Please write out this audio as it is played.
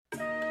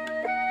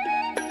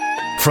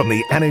From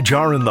the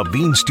Anajar and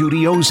Levine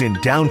Studios in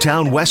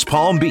downtown West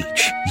Palm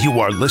Beach,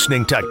 you are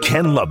listening to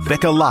Ken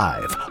LaVicka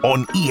Live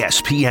on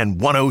ESPN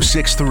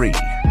 106.3.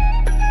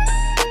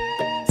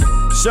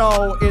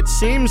 So it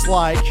seems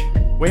like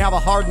we have a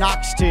Hard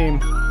Knocks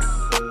team.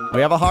 We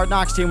have a Hard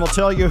Knocks team. We'll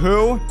tell you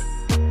who.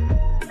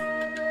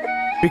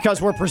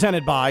 Because we're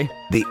presented by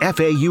the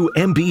FAU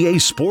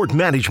MBA Sport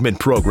Management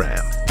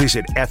Program.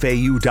 Visit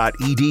fau.edu/MBA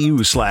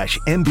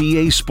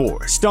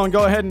Sports. Stone,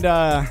 go ahead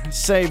and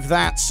save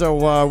that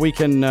so we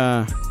can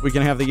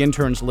have the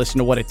interns listen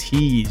to what a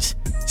tease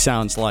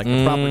sounds like.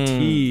 A proper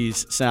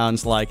tease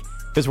sounds like.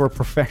 Because we're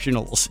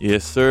professionals.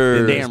 Yes,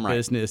 sir. Damn right.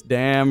 Business.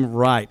 Damn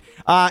right.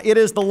 It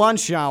is the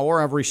lunch hour.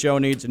 Every show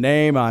needs a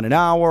name on an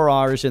hour.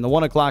 Ours in the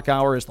 1 o'clock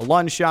hour is the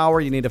lunch hour.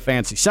 You need a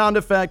fancy sound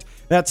effect.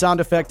 That sound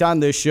effect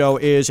on this show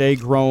is a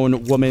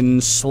grown woman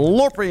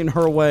slurping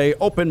her way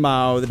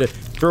open-mouthed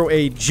through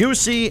a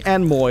juicy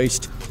and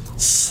moist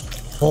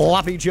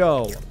sloppy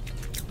Joe.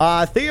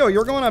 Theo,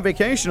 you're going on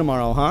vacation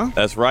tomorrow, huh?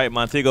 That's right,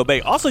 Montego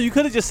Bay. Also, you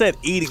could have just said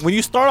eating. When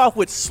you start off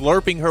with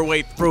slurping her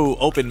way through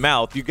open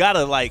mouth, you got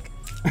to,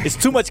 it's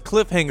too much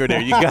cliffhanger there.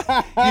 You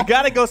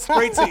got to go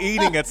straight to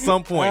eating at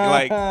some point.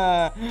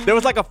 There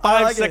was a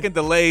 5-second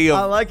delay.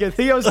 I like it.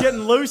 Theo's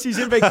getting loose. He's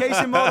in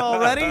vacation mode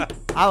already.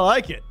 I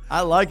like it.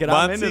 I'm into that.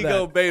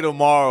 Montego Bay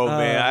tomorrow,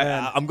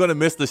 man. I'm going to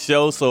miss the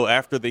show, so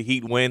after the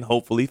Heat win,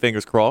 hopefully,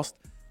 fingers crossed,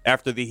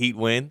 after the Heat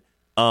win,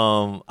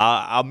 I'll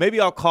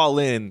call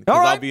in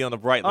because I'll be on the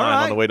bright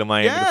line on the way to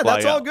Miami to fly out. Yeah,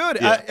 that's all good.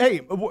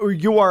 Hey,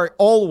 you are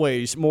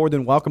always more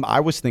than welcome.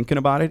 I was thinking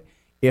about it.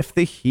 If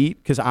the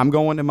Heat, because I'm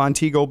going to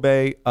Montego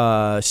Bay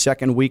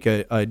second week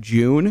of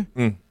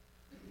June,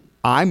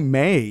 I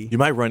may. You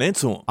might run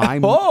into him.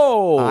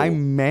 I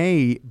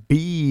may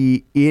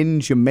be in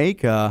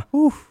Jamaica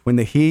when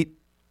the Heat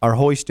are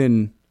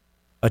hoisting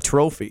a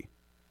trophy.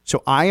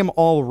 So I am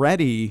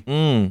already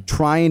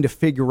trying to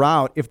figure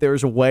out if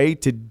there's a way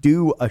to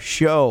do a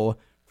show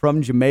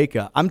from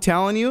Jamaica. I'm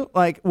telling you,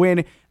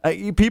 when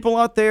people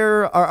out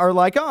there are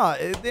like,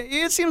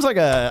 it seems like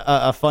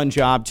a fun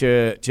job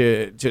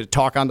to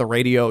talk on the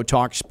radio,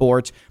 talk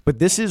sports, but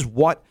this is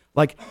what,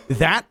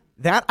 that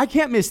I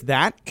can't miss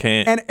that.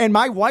 Can't. And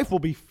my wife will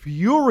be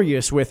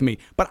furious with me,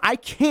 but I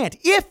can't.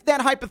 If that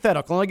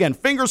hypothetical, and again,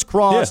 fingers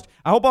crossed,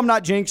 I hope I'm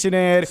not jinxing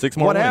it, 6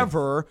 more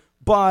whatever, wins.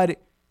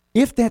 But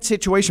if that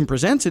situation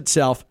presents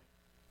itself,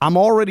 I'm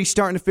already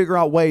starting to figure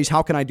out ways.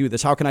 How can I do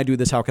this? How can I do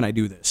this? How can I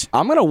do this?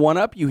 I'm going to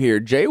one-up you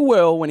here. Jay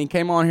Will, when he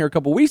came on here a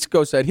couple weeks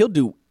ago, said he'll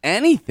do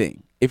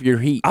anything if your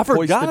Heat I forgot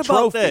hoist the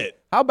about trophy. that.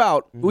 How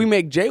about we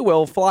make Jay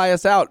Will fly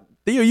us out?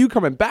 Theo, you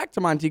coming back to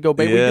Montego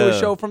Bay. Yeah. We do a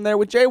show from there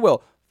with Jay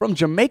Will from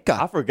Jamaica.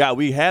 I forgot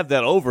we have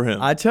that over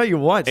him. I tell you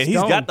what, and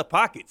Stone, he's got the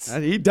pockets.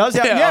 He does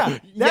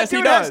have, he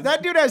does.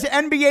 That dude has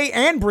NBA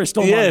and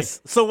Bristol money. Yes.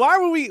 So why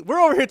were we're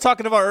over here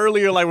talking about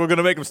earlier we're going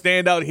to make him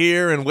stand out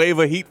here and wave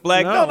a Heat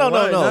flag?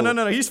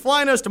 No. He's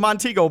flying us to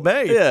Montego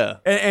Bay. Yeah.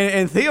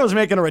 And Theo's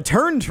making a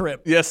return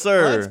trip. Yes,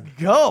 sir. Let's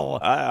go.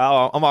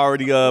 I'm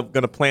already going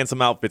to plan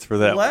some outfits for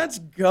that. Let's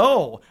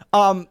go.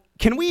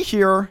 Can we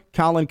hear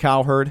Colin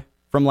Cowherd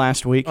from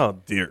last week?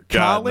 Oh, dear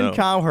God, Colin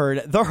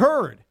Cowherd, the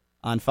Herd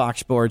on Fox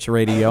Sports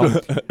Radio.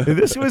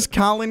 This was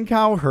Colin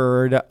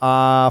Cowherd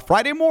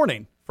Friday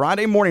morning.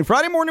 Friday morning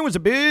was a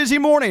busy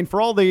morning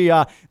for all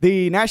the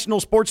National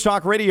Sports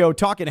Talk Radio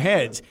talking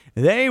heads.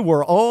 They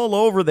were all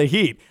over the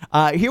Heat.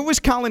 Here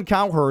was Colin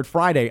Cowherd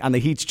Friday on the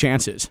Heat's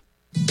chances.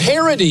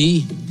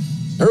 Parity,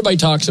 everybody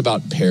talks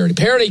about parity.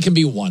 Parity can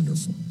be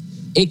wonderful.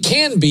 It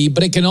can be,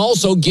 but it can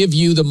also give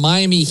you the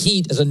Miami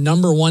Heat as a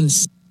number one.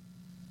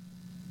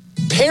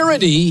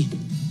 Parity,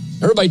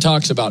 everybody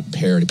talks about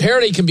parity.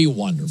 Parity can be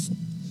wonderful.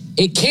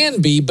 It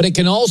can be, but it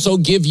can also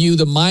give you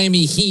the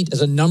Miami Heat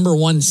as a number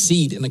one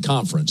seed in the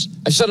conference.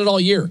 I've said it all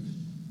year.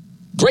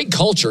 Great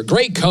culture,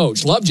 great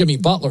coach. Love Jimmy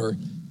Butler.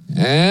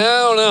 I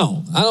don't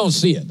know. I don't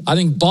see it. I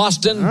think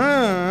Boston,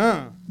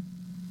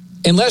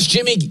 unless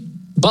Jimmy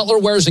Butler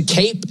wears a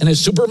cape and is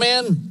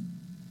Superman,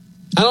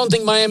 I don't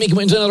think Miami can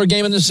win another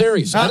game in this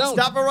series. I don't.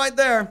 Stop it right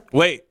there.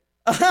 Wait.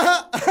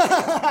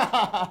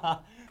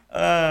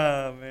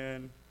 Oh,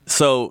 man.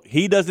 So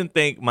he doesn't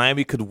think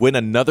Miami could win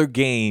another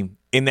game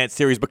in that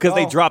series because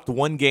they dropped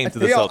one game to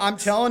the Celtics. I'm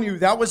telling you,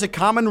 that was a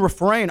common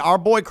refrain. Our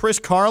boy Chris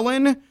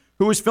Carlin,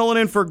 who was filling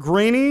in for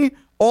Greeny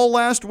all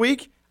last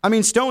week. I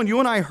mean, Stone, you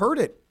and I heard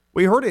it.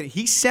 We heard it.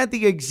 He said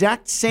the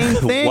exact same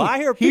thing.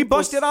 Why are he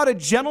busted out a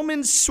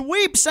gentleman's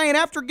sweep saying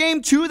after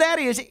game 2, that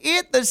is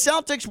it. The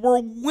Celtics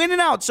were winning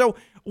out. So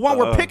while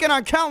we're picking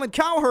on Colin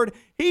Cowherd,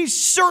 he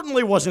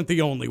certainly wasn't the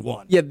only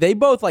one. Yeah, they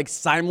both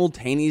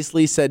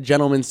simultaneously said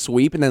gentleman's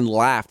sweep and then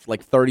laughed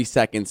 30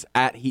 seconds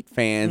at Heat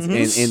fans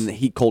and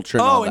Heat culture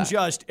and all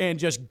that. and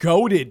just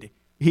goated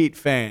Heat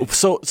fans.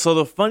 So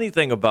the funny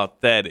thing about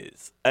that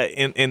is,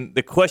 and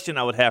the question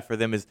I would have for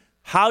them is,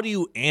 how do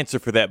you answer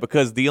for that?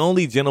 Because the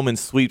only gentleman's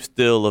sweep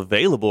still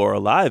available or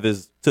alive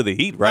is to the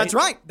Heat, right? That's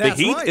right. The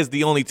Heat is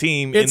the only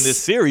team in this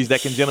series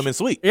that can gentleman's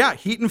sweep. Yeah,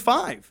 Heat and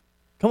 5.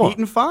 Come on. Heat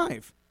and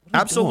 5.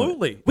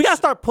 Absolutely. We got to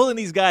start pulling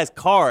these guys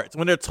cards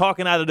when they're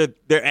talking out of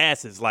their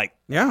asses.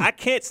 I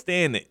can't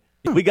stand it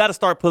We got to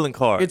start pulling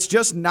cards. It's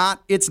just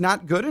not. It's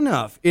not good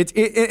enough.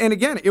 And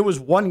again, it was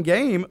one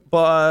game,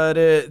 but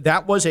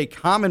that was a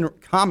common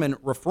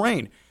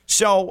refrain.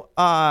 So,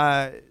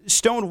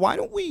 Stone, why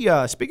don't we?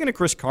 Speaking of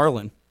Chris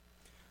Carlin,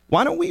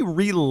 why don't we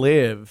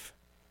relive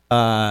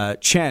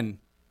Chen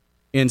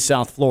in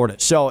South Florida?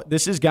 So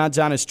this is God's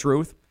honest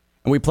truth,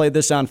 and we played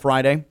this on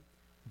Friday.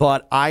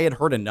 But I had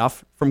heard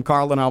enough from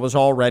Carlin. I was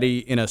already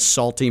in a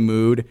salty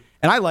mood.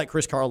 And I like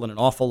Chris Carlin an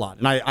awful lot.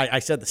 And I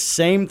said the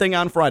same thing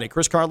on Friday.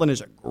 Chris Carlin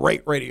is a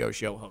great radio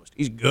show host.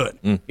 He's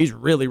good. He's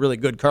really, really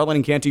good. Carlin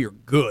and Canty are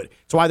good.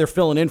 That's why they're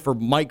filling in for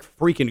Mike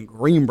freaking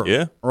Greenberg.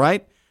 Yeah.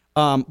 Right?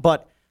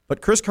 But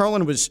Chris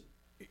Carlin was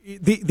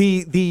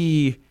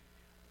the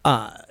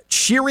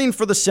cheering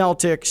for the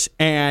Celtics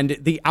and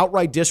the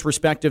outright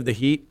disrespect of the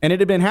Heat. And it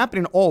had been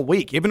happening all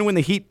week. Even when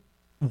the Heat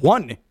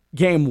won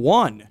Game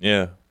 1.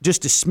 Yeah.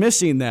 Just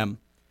dismissing them,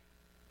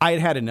 I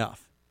had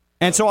enough.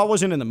 And so I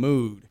wasn't in the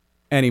mood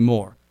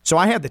anymore. So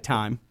I had the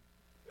time.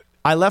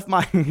 I left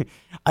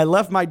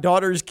my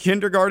daughter's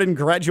kindergarten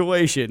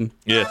graduation,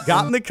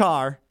 got in the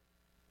car,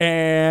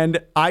 and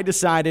I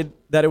decided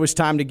that it was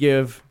time to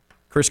give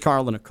Chris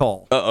Carlin a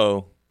call.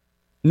 Uh-oh.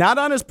 Not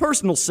on his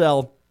personal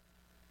cell,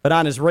 but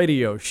on his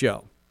radio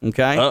show.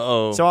 Okay?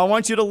 Uh-oh. So I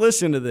want you to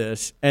listen to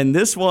this. And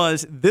this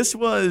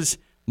was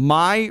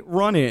my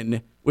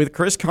run-in with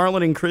Chris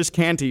Carlin and Chris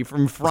Canty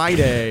from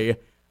Friday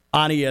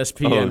on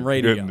ESPN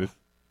Radio. Goodness.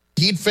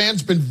 Heat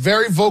fans been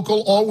very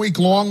vocal all week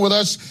long with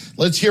us.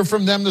 Let's hear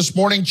from them this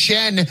morning.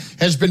 Chen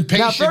has been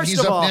patient. Now, He's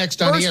up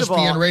next on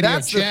ESPN Radio.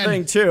 That's Chen. the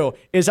thing, too,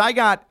 is I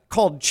got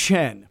called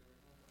Chen.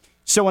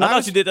 So when I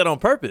thought you did that on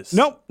purpose.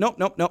 Nope.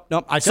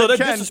 I said So they're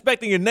Chen.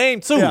 disrespecting your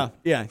name, too.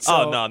 Yeah. So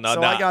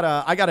I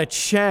got a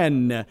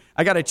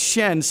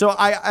Chen. So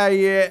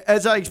I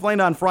as I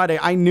explained on Friday,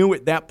 I knew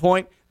at that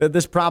point that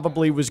this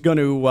probably was going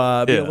to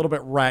be a little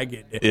bit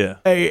ragged. Yeah.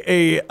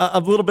 A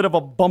little bit of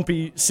a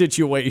bumpy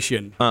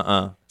situation.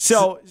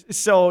 So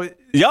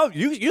Yo,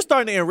 you're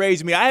starting to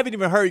enrage me. I haven't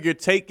even heard your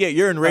take yet.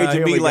 You're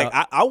enraging me. Like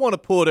I want to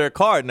pull their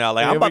card now.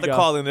 Like I'm about to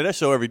call into their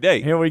show every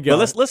day. Here we go.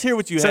 But let's hear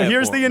what you have. So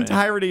here's for the them,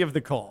 entirety of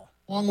the call.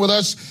 Along with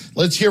us,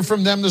 let's hear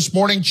from them this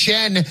morning.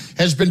 Chen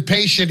has been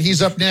patient.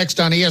 He's up next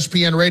on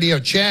ESPN Radio.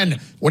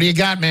 Chen, what do you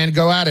got, man?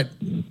 Go at it.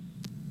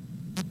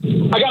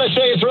 I got to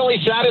say, it's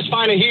really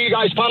satisfying to hear you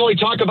guys finally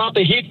talk about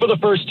the Heat for the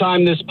first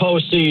time this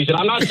postseason.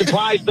 I'm not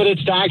surprised that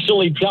it's to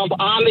actually dump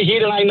on the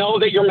Heat, and I know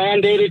that you're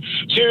mandated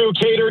to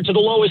cater to the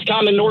lowest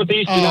common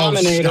Northeast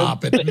denominator.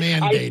 Stop it.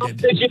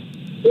 Mandated.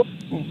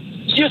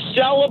 You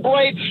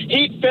celebrate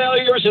Heat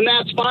failures, and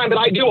that's fine, but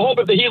I do hope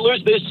if the Heat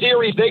lose this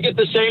series, they get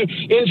the same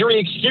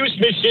injury excuse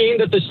machine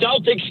that the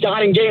Celtics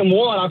got in Game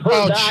 1. I've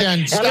heard that.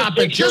 Chen, stop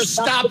it. Just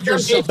stop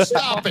yourself.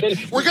 Stop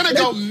it. We're going to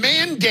go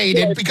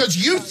mandated because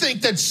you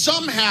think that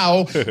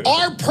somehow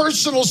our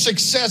personal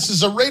success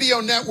as a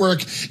radio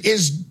network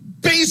is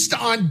based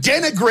on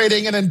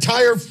denigrating an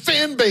entire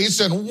fan base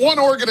and one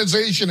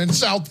organization in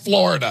South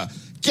Florida.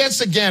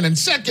 Guess again. And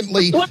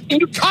secondly,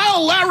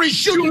 Kyle Lowry's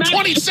shooting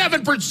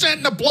 27%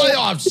 in the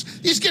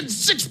playoffs. He's getting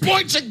 6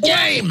 points a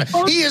game.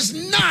 He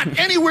is not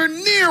anywhere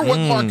near what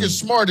Marcus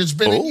Smart has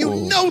been, and you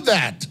know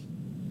that.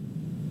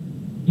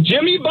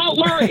 Jimmy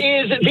Butler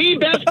is the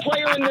best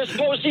player in this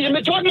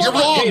postseason.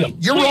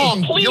 You're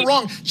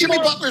wrong. Jimmy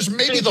Butler's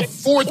maybe the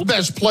fourth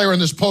best player in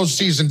this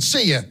postseason.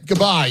 See ya.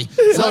 Goodbye.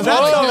 So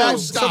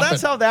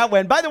that's how that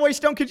went. By the way,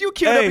 Stone, could you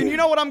cue it up? And you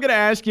know what I'm going to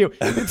ask you.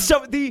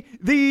 So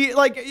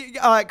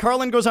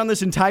Carlin goes on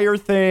this entire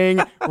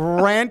thing,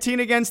 ranting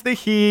against the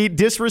Heat,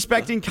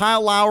 disrespecting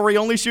Kyle Lowry,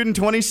 only shooting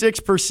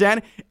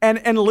 26%.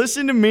 And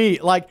listen to me.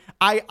 Like,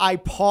 I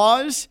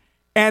pause.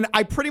 And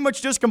I pretty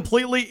much just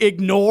completely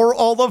ignore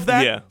all of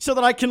that so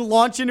that I can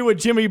launch into a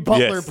Jimmy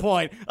Butler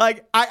point.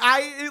 Like,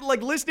 I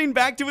like listening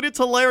back to it, it's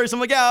hilarious. I'm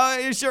like,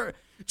 yeah, sure.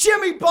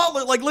 Jimmy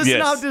Butler, like, listen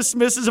how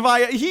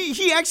dismissive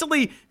he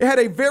actually had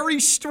a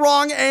very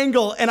strong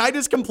angle, and I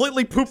just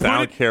completely poo-pooed I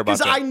don't care about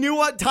that. I knew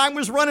what time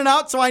was running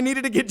out, so I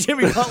needed to get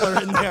Jimmy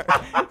Butler in there.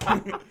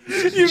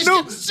 He's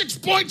getting 6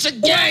 points a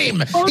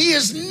game. He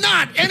is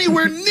not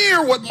anywhere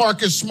near what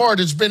Marcus Smart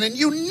has been, and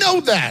you know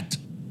that.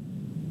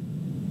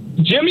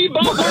 Jimmy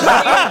Butler is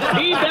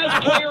the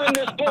best player in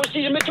this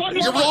postseason.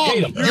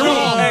 You're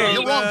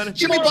wrong.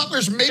 Jimmy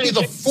Butler's maybe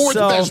the fourth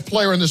best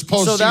player in this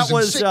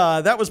postseason.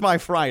 So that was my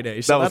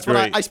Friday. So that's what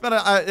I spent.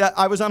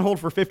 I was on hold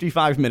for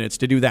 55 minutes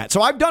to do that.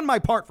 So I've done my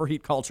part for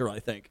Heat culture, I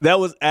think. That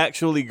was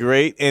actually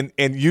great, and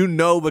you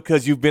know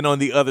because you've been on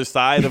the other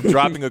side of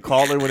dropping a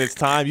caller when it's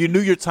time. You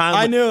knew your time.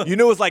 I knew. You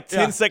knew it was like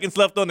 10 seconds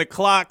left on the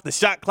clock. The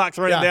shot clock's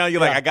running down.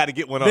 You're like, I got to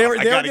get one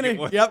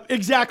off. Yep,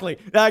 exactly.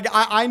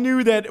 I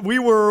knew that we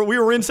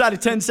were inside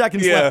about 10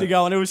 seconds left to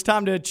go, and it was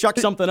time to chuck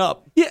something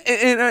up. Yeah,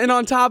 and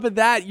on top of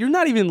that, you're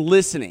not even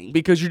listening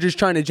because you're just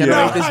trying to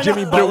generate this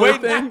Jimmy Butler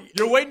thing.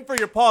 You're waiting for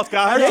your pause,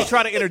 guy. I heard you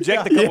try to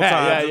interject a couple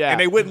times, and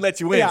they wouldn't let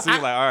you in. So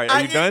you're like, all right,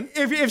 are you done?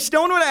 If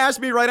Stone would have asked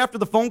me right after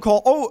the phone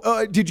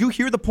call, did you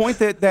hear the point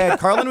that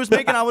Carlin was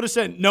making? I would have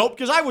said, nope,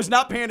 because I was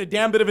not paying a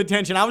damn bit of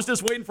attention. I was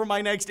just waiting for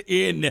my next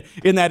in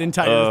that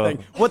entire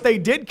thing. What they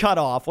did cut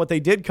off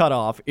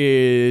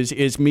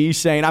is me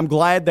saying, I'm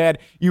glad that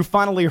you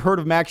finally heard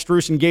of Max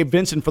Strus and Gabe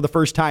Vincent for the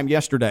first time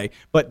yesterday,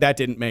 but that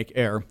didn't make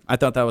air. I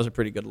thought that was a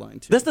pretty good line,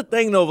 too. That's the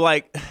thing, though,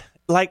 like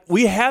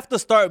we have to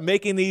start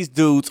making these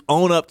dudes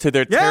own up to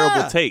their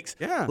terrible takes.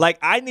 Yeah. Like,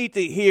 I need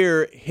to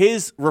hear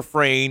his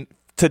refrain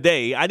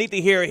today. I need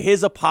to hear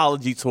his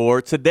apology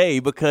tour today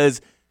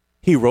because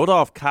he wrote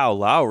off Kyle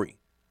Lowry,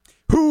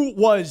 who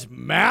was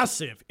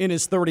massive in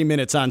his 30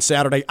 minutes on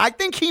Saturday. I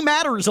think he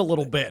matters a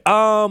little bit.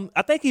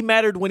 I think he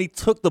mattered when he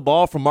took the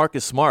ball from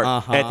Marcus Smart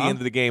at the end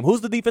of the game.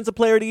 Who's the defensive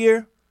player of the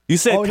year? You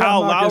said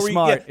Kyle Lowry.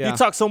 Smart, You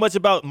talk so much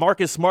about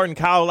Marcus Smart and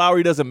Kyle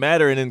Lowry doesn't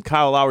matter, and then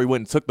Kyle Lowry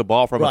went and took the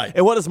ball from him.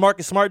 And what does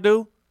Marcus Smart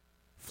do?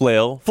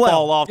 Fall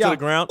off to the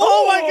ground.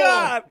 Oh my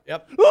God!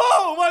 Yep.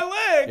 Oh,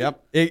 my leg!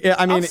 Yep.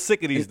 I'm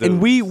sick of these dudes.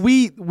 And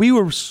we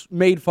were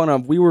made fun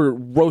of. We were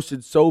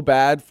roasted so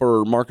bad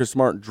for Marcus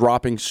Smart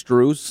dropping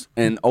Strus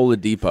and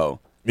Oladipo.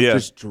 Yeah.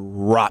 Just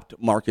dropped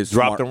Marcus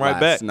Dropped Smart him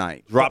right last back.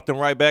 night. Dropped him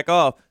right back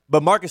off.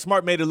 But Marcus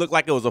Smart made it look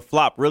like it was a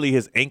flop. Really,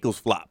 his ankles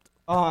flopped.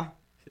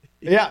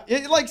 Yeah,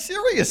 like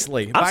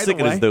seriously. I'm By sick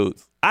the of way, these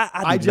dudes.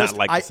 I do not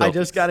like the Celtics. I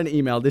just got an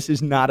email. This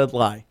is not a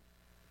lie.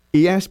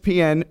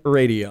 ESPN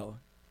Radio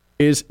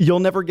is, you'll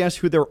never guess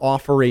who they're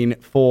offering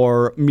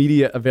for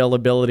media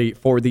availability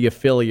for the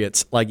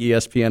affiliates like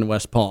ESPN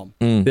West Palm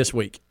this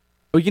week.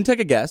 We can take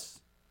a guess.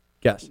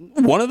 Guess.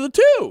 One of the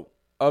two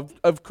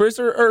of Chris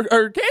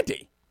or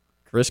Canty.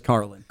 Chris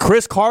Carlin.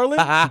 Chris Carlin?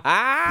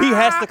 He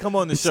has to come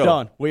on the show.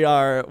 Stone, we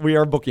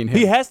are booking him.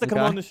 He has to come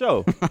on the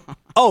show.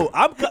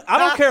 I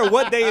don't care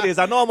what day it is.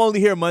 I know I'm only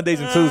here Mondays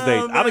and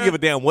Tuesdays. I don't give a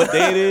damn what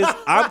day it is.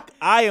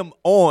 I am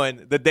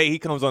on the day he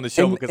comes on the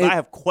show because I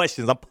have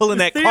questions. I'm pulling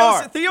that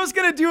card. Theo's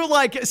going to do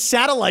like a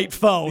satellite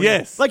phone.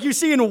 Yes. Like you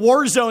see in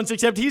war zones,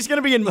 except he's going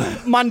to be in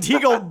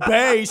Montego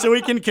Bay so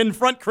he can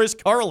confront Chris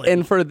Carlin.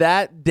 And for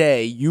that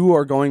day, you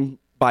are going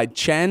by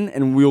Chen,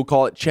 and we'll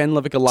call it Chen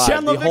Levick Alive.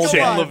 Chen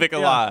Levick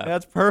Alive.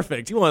 That's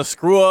perfect. You want to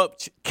screw up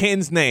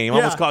Ken's name. I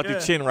almost called you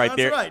Chin right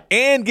there. Right.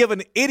 And give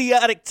an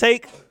idiotic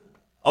take.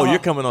 Oh, you're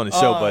coming on the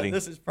show, buddy.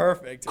 This is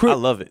perfect. I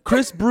love it.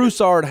 Chris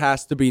Broussard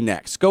has to be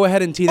next. Go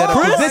ahead and tee that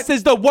up. This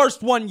is the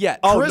worst one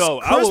yet.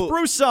 Chris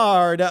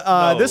Broussard.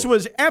 This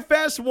was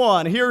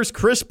FS1. Here's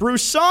Chris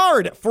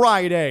Broussard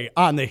Friday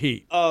on the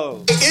Heat.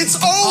 It's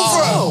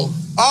over.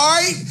 All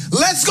right,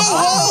 let's go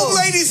home,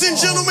 ladies and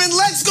gentlemen.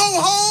 Let's go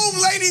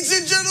home, ladies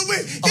and gentlemen.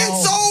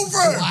 It's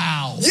over.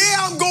 Wow.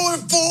 Yeah, I'm going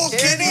full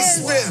Kenny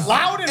Smith.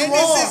 Loud and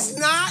wrong. This is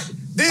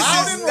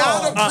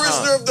not a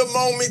prisoner of the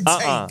moment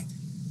take.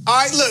 All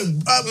right, look,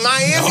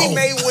 Miami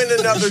may win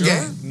another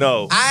game.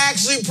 No. I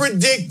actually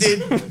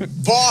predicted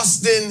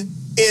Boston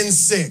in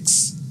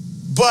 6,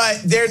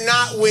 but they're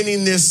not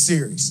winning this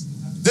series.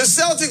 The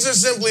Celtics are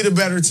simply the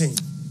better team.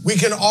 We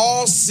can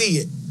all see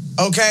it,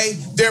 okay?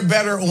 They're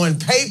better on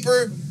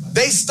paper.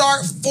 They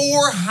start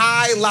 4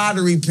 high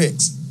lottery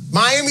picks.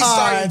 Miami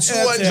starting 2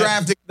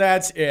 undrafted.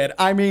 That's it.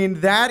 I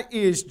mean, that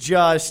is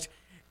just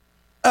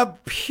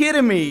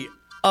epitome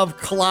of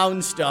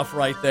clown stuff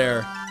right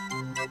there.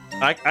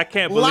 I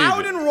can't believe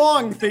loud it. and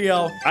wrong,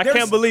 Theo. I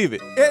can't believe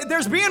it.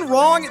 There's being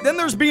wrong, then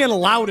there's being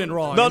loud and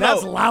wrong.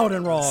 That's loud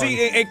and wrong.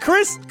 See, and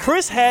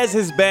Chris has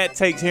his bad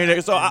takes here and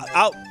there. So,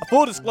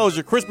 full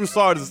disclosure, Chris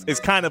Broussard is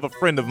kind of a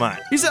friend of mine.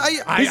 He's an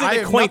acquaintance.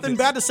 Have nothing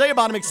bad to say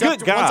about him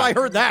except once I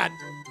heard that.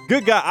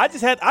 Good guy.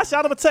 I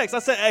shot him a text. I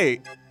said,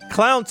 hey,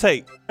 clown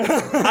tape.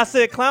 I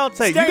said, clown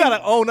tape. You got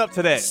to own up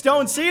to that.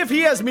 Stone, see if he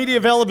has media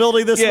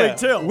availability this week,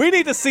 too. We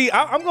need to see.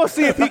 I'm going to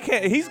see if he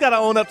can. He's got to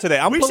own up to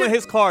that. I'm pulling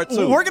his card,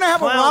 too. We're going to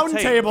have a round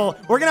table.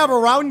 We're going to have a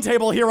round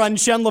table here on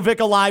Chen Levick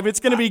Alive.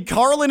 It's going to be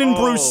Carlin and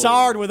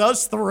Broussard with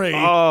us 3.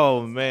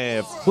 Oh,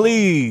 man.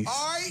 Please. All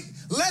right,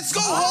 let's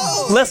go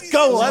home. Let's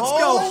go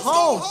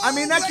home. I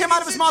mean, that came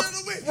out of his mouth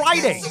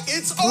Friday.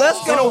 It's Let's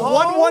over.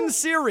 go 1-1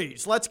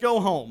 series. Let's go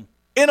home.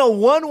 In a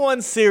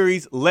 1-1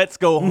 series, let's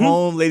go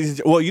home, ladies and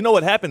gentlemen. Well, you know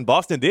what happened?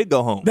 Boston did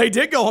go home. They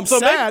did go home. So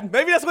sad.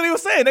 Maybe that's what he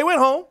was saying. They went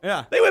home.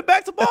 Yeah. They went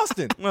back to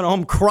Boston. Went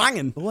home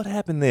crying. What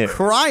happened there?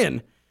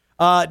 Crying.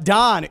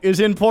 Don is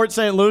in Port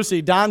St.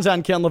 Lucie. Don's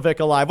on Ken Levick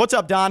Alive. What's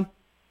up, Don?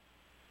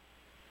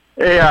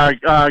 Hey,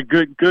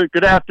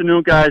 good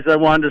afternoon, guys. I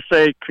wanted to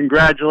say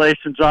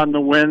congratulations on the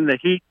win. The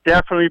Heat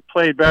definitely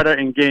played better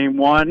in Game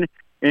 1.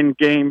 In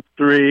Game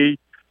 3,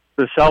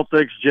 the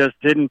Celtics just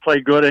didn't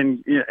play good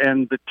in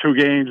the 2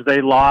 games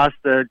they lost.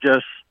 They're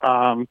just,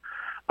 I'm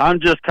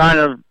just kind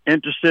of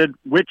interested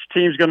which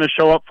team's going to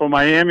show up for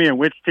Miami and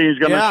which team's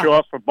going to show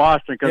up for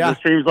Boston, because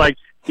it seems like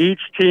each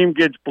team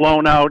gets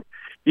blown out.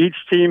 Each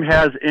team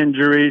has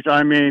injuries.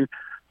 I mean,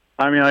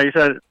 like I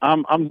said,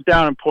 I'm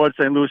down in Port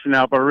St. Lucie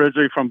now, but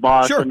originally from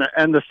Boston. Sure.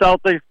 And the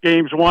Celtics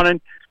games 1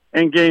 and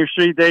in Game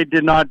 3, they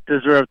did not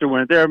deserve to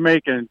win. They're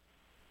making,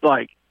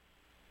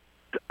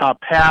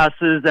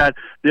 passes that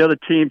the other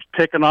team's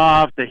picking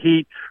off. The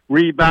Heat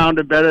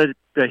rebounded better.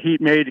 The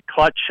Heat made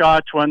clutch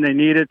shots when they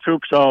needed to.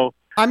 So,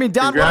 I mean,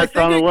 Don, what I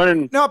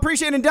think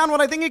appreciate it. Don,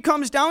 what I think it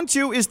comes down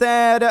to is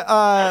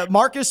that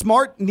Marcus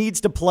Smart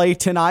needs to play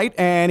tonight,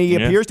 and he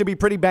appears to be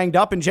pretty banged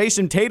up, and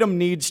Jason Tatum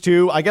needs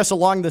to, I guess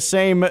along the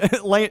same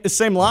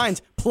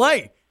lines,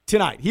 play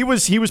tonight. He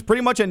was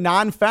pretty much a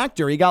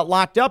non-factor. He got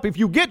locked up. If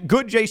you get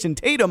good Jason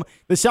Tatum,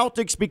 the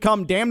Celtics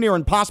become damn near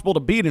impossible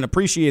to beat, and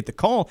appreciate the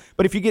call.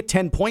 But if you get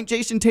 10-point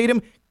Jason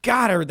Tatum,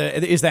 God,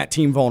 is that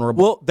team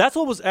vulnerable? Well, that's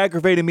what was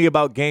aggravating me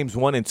about games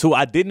 1 and 2.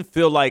 I didn't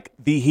feel like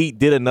the Heat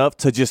did enough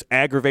to just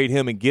aggravate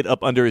him and get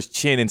up under his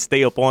chin and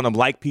stay up on him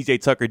like P.J.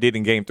 Tucker did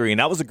in Game 3.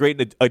 And that was a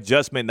great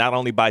adjustment not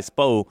only by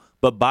Spo,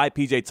 but by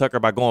P.J. Tucker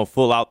by going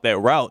full out that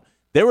route.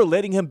 They were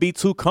letting him be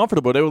too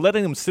comfortable. They were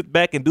letting him sit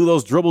back and do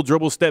those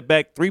dribble, step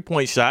back,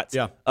 3-point shots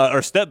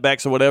or step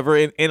backs or whatever,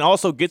 and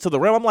also get to the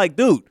rim. I'm like,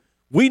 dude,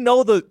 we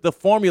know the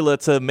formula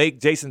to make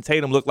Jason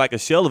Tatum look like a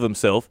shell of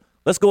himself.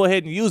 Let's go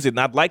ahead and use it. And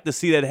I'd like to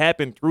see that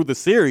happen through the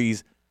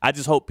series. I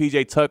just hope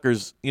P.J.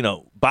 Tucker's,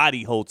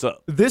 body holds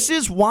up. This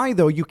is why,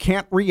 though, you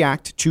can't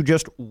react to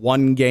just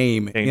one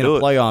game in a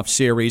playoff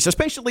series,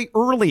 especially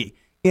early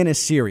in a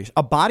series.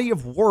 A body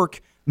of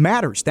work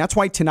matters. That's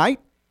why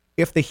tonight,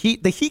 if the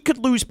Heat could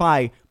lose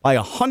by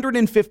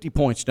 150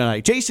 points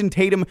tonight. Jason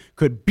Tatum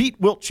could beat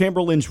Wilt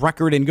Chamberlain's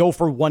record and go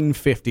for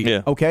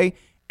 150. Okay?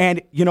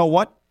 And you know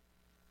what?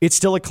 It's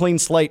still a clean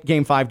slate,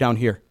 Game 5 down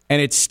here.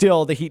 And it's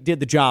still the Heat did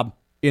the job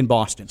in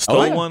Boston.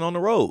 Stole one on the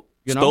road.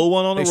 Stole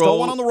one on the road. Stole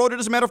one on the road. It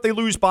doesn't matter if they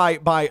lose by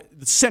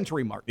the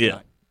century mark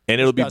tonight.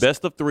 And it'll be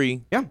best of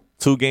 3.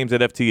 2 games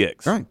at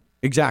FTX. Right.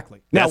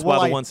 Exactly. That's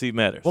why the 1 seed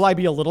matters. Will I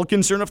be a little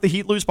concerned if the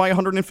Heat lose by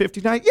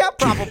 150 tonight? Yeah,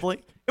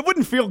 probably. It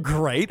wouldn't feel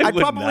great. I'd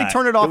probably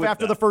turn it off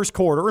after the first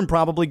quarter and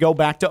probably go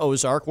back to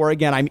Ozark, where,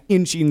 again, I'm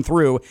inching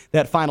through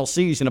that final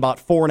season about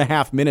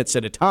 4.5 minutes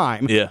at a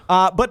time. Yeah.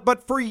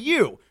 But for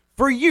you,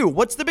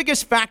 what's the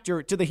biggest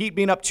factor to the Heat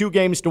being up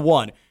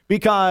 2-1?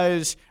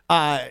 Because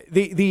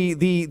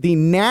the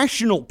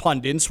national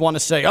pundits want to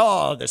say,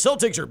 oh, the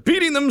Celtics are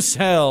beating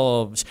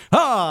themselves.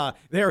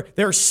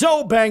 They're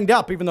so banged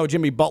up, even though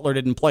Jimmy Butler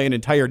didn't play an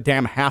entire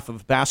damn half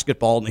of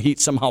basketball, and the Heat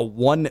somehow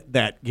won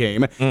that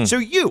game. So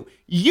you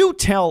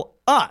tell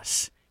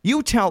us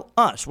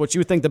what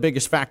you think the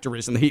biggest factor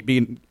is in the Heat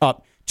being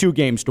up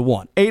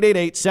 2-1.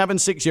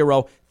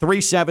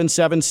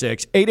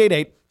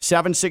 888-760-3776.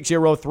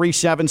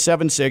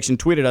 888-760-3776 and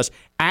tweeted us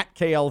at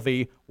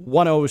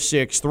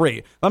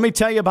KLV1063. Let me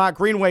tell you about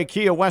Greenway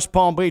Kia West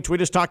Palm Beach. We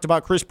just talked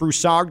about Chris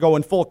Broussard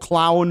going full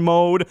clown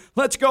mode.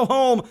 Let's go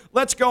home.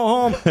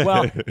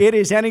 Well, it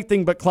is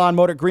anything but clown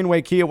mode at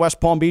Greenway Kia West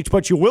Palm Beach,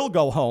 but you will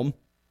go home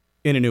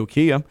in a new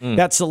Kia.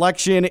 That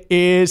selection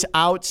is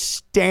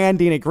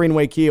outstanding at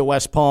Greenway Kia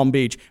West Palm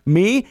Beach.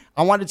 Me,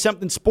 I wanted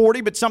something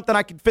sporty, but something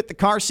I could fit the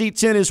car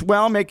seats in as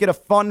well, make it a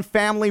fun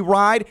family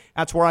ride.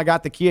 That's where I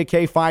got the Kia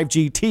K5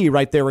 GT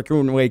right there at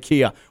Greenway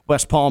Kia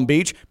West Palm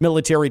Beach.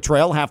 Military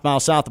Trail, half mile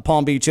south of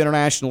Palm Beach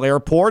International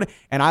Airport.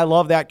 And I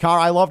love that car.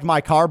 I loved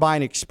my car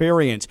buying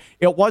experience.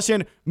 It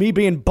wasn't me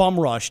being bum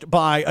rushed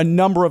by a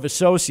number of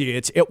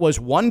associates. It was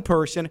one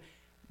person.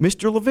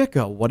 Mr.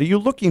 Levicka, what are you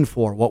looking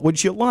for? What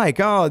would you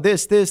like? Oh,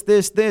 this.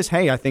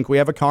 Hey, I think we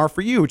have a car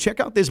for you. Check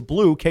out this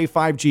blue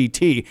K5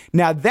 GT.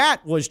 Now,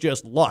 that was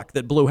just luck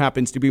that blue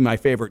happens to be my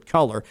favorite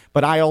color,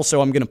 but I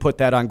also am going to put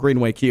that on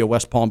Greenway Kia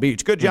West Palm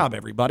Beach. Good job,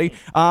 everybody.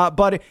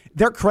 But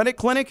their credit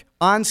clinic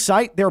on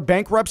site, their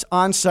bank reps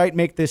on site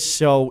make this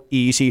so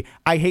easy.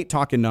 I hate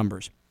talking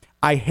numbers.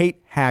 I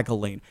hate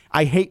haggling.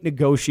 I hate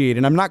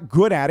negotiating. I'm not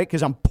good at it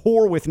because I'm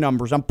poor with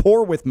numbers. I'm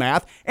poor with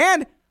math.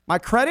 And my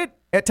credit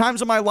at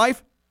times in my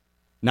life,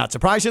 not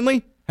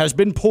surprisingly, has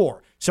been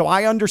poor. So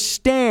I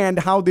understand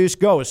how this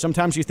goes.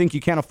 Sometimes you think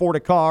you can't afford a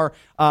car,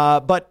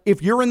 but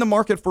if you're in the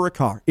market for a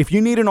car, if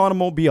you need an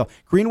automobile,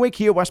 Greenway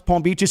Kia West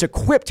Palm Beach is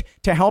equipped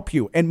to help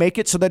you and make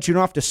it so that you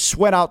don't have to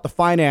sweat out the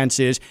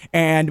finances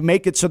and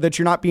make it so that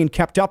you're not being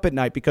kept up at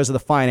night because of the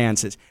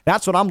finances.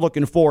 That's what I'm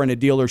looking for in a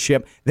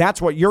dealership.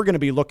 That's what you're going to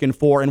be looking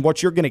for and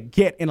what you're going to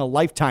get in a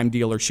lifetime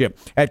dealership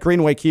at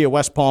Greenway Kia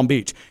West Palm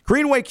Beach.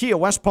 Greenway Kia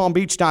West Palm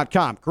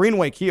Beach.com.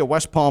 Greenway Kia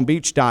West Palm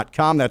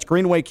Beach.com. That's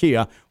Greenway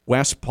Kia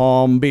West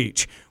Palm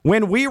Beach.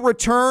 When we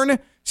return,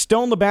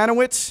 Stone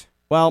Labanowitz,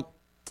 well,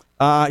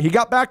 he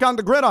got back on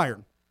the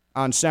gridiron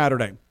on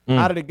Saturday.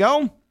 How did it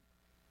go?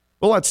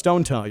 We'll let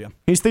Stone tell you.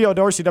 He's Theo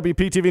Dorsey,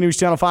 WPTV News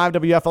Channel 5,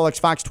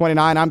 WFLX Fox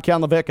 29. I'm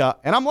Ken Levicka,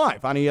 and I'm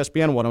live on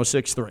ESPN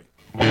 106.3.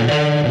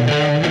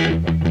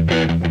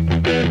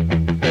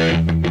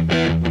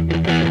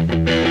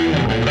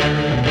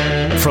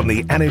 From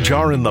the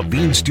Anajar and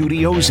Levine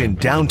Studios in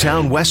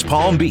downtown West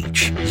Palm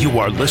Beach, you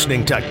are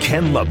listening to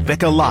Ken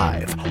Levicka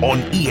Live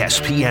on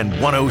ESPN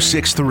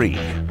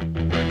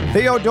 106.3.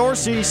 Theo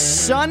Dorsey,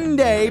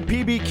 Sunday,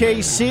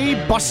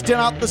 PBKC, busting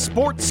out the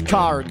sports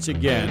cards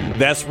again.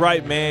 That's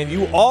right, man.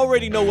 You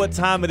already know what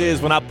time it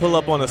is when I pull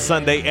up on a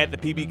Sunday at the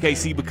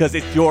PBKC because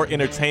it's your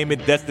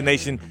entertainment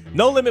destination.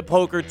 No limit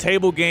poker,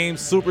 table games,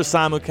 super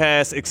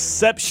simulcast,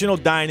 exceptional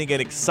dining,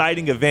 and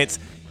exciting events.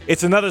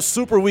 It's another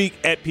super week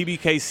at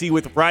PBKC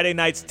with Friday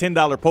night's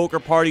 $10 poker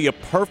party, a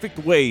perfect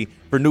way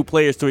for new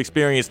players to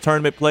experience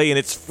tournament play, and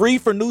it's free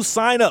for new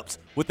signups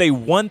with a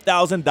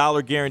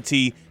 $1,000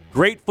 guarantee.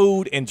 Great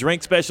food and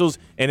drink specials.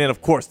 And then,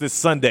 of course, this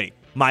Sunday,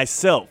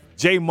 myself,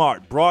 Jay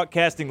Mart,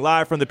 broadcasting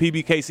live from the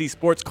PBKC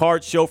Sports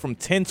Card Show from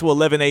 10 to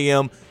 11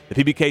 a.m.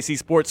 The PBKC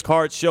Sports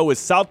Card Show is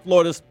South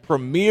Florida's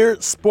premier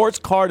sports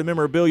card and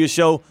memorabilia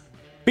show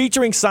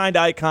featuring signed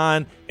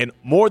icon and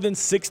more than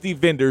 60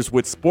 vendors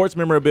with sports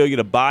memorabilia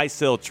to buy,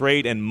 sell,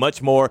 trade, and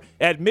much more.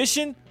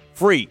 Admission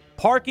free.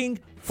 Parking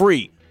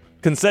free.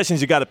 Concessions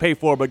you got to pay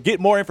for, but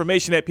get more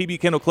information at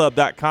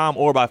pbkennelclub.com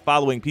or by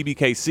following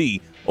PBKC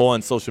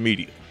on social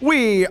media.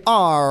 We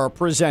are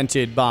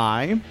presented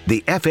by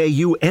the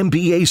FAU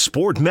MBA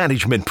Sport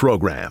Management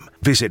Program.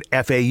 Visit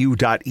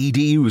fau.edu/MBA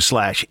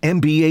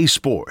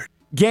Sport.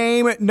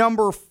 Game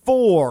number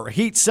 4,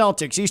 Heat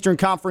Celtics, Eastern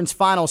Conference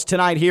Finals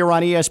tonight here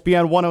on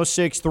ESPN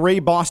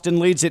 106.3. Boston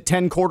leads at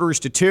 10 quarters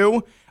to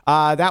 2.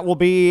 That will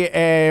be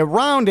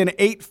around an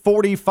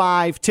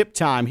 8:45 tip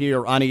time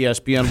here on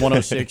ESPN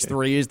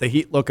 106.3 as the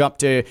Heat look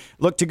to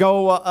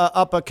go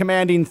up a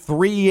commanding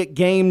 3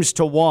 games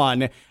to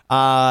 1.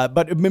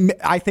 But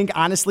I think,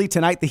 honestly,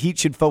 tonight the Heat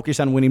should focus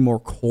on winning more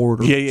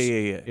quarters.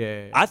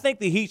 Yeah. I think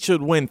the Heat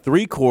should win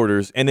 3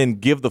 quarters and then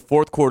give the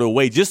 4th quarter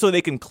away just so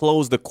they can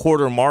close the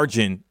quarter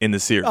margin in the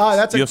series.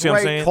 That's a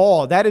great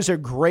call. That is a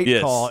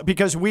great call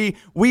because we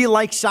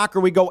like soccer.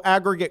 We go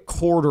aggregate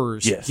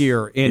quarters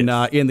here in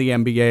the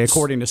NBA,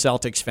 according to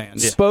Celtics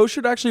fans. Spo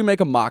should actually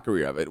make a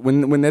mockery of it.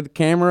 When they're the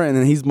camera and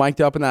then he's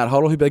mic'd up in that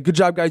huddle, he'd be like, "Good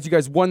job, guys. You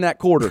guys won that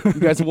quarter. You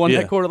guys won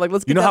that quarter. Like,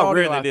 let's get that audio out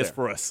there." You know how rare that is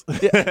for us.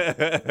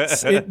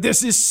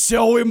 This is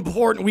so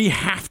important. We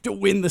have to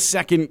win the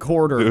second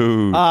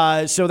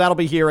quarter. So that'll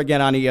be here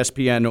again on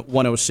ESPN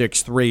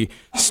 106.3.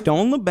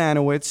 Stone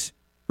Labanowitz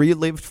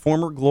relived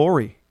former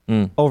glory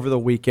over the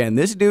weekend.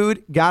 This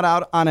dude got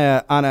out on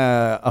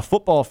a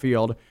football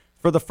field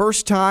for the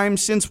first time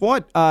since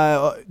what?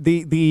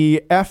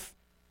 The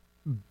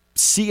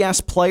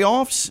FCS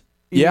playoffs?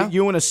 Yeah.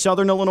 You in a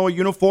Southern Illinois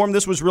uniform.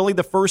 This was really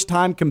the first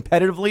time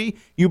competitively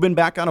you've been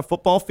back on a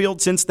football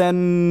field since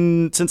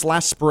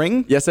last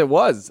spring? Yes, it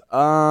was.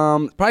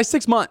 Probably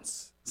 6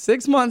 months.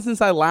 6 months since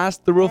I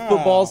last threw a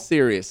football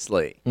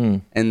seriously.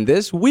 And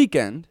this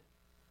weekend,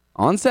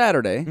 on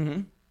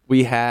Saturday,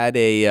 we had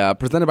a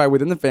presented by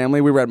Within the Family.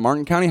 We were at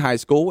Martin County High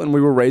School, and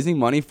we were raising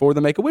money for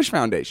the Make-A-Wish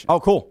Foundation. Oh,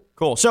 cool.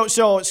 So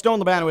Stone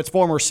Labanowitz,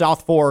 former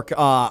South Fork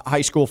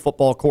high school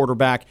football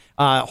quarterback,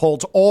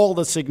 holds all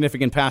the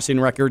significant passing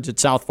records at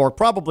South Fork,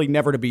 probably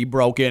never to be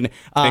broken.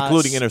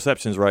 Including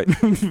interceptions, right?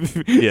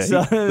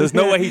 There's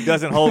no way he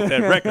doesn't hold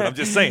that record. I'm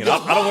just saying.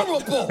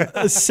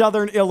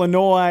 Southern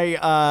Illinois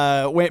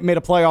made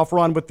a playoff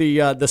run with the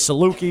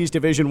Salukis,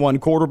 Division I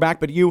quarterback.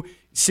 But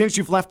since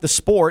you've left the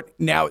sport,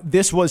 now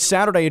this was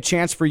Saturday, a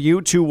chance for you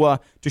to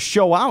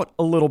show out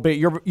a little bit.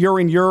 You're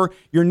in your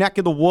neck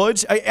of the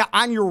woods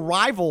on your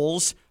rivals'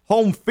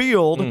 home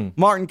field,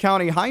 Martin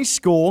County High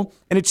School,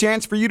 and a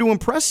chance for you to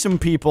impress some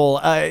people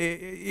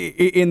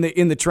in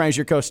the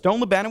Treasure Coast.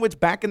 Stone Labanowitz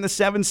back in the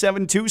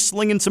 7.72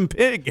 slinging some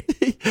pig.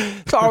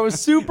 So I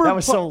was super. That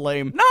was so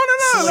lame. No.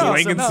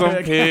 Slinging some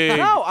pig.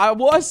 No, I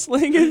was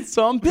slinging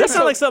some pig. That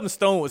sounds like something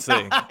Stone would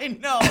say. I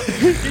know.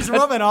 He's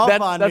rubbing off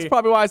on me. That's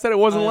probably why I said it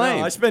wasn't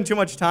lame. I spend too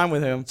much time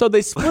with him. So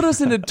they split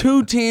us into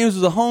 2 teams. It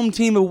was a home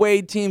team,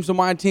 away team. So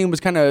my team was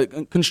kind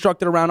of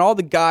constructed around all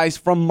the guys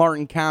from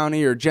Martin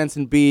County or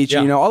Jensen Beach,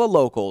 all the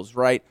locals,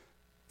 right?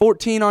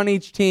 14 on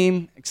each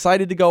team.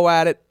 Excited to go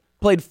at it.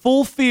 Played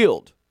full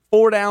field,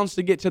 4 downs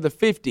to get to the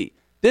 50.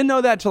 Didn't know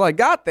that till I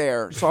got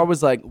there. So I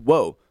was like,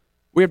 whoa,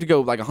 we have to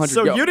go like 100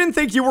 So yards. you didn't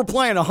think you were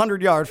playing a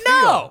 100-yard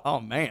field? No. Oh,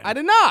 man. I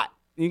did not.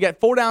 You get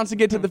 4 downs to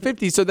get to the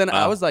 50. So then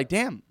I was like,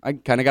 damn, I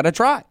kind of got to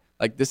try.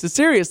 Like, this is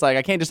serious. Like,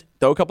 I can't just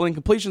throw a couple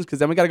incompletions because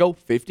then we got to go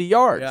 50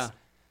 yards. Yeah.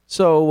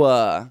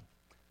 So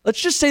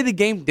let's just say the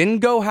game didn't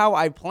go how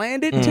I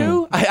planned it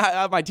to.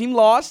 My team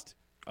lost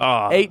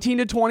 18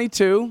 to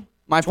 22.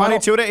 My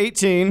 22 to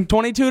 18.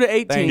 22 to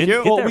 18. Thank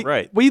you. Get that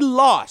right. We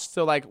lost.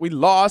 So, we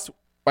lost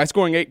by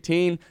scoring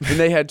 18, and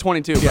they had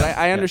 22. But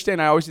I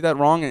understand. I always do that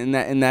wrong,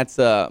 and that's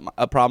a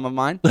problem of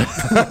mine.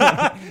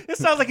 It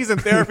sounds like he's in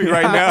therapy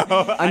right now.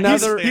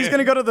 He's going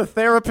to go to the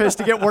therapist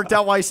to get worked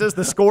out why he says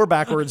the score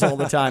backwards all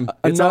the time.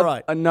 It's all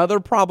right. Another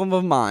problem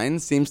of mine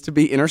seems to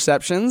be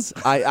interceptions.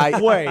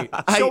 Wait.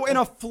 So in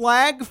a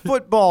flag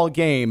football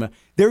game,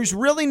 there's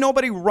really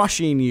nobody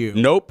rushing you.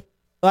 Nope.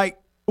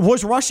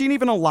 Was rushing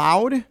even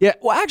allowed? Yeah.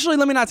 Well, actually,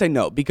 let me not say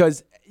no,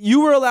 because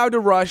you were allowed to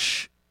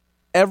rush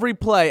every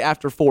play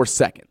after 4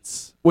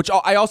 seconds, which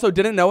I also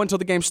didn't know until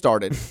the game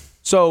started.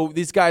 So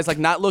these guys like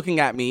not looking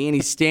at me, and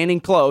he's standing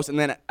close, and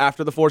then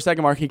after the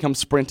 4-second mark, he comes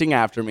sprinting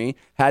after me.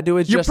 Had to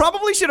adjust. You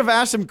probably should have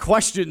asked him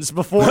questions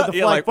before the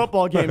flag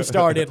football game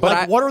started.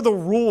 What are the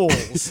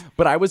rules?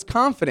 But I was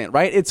confident,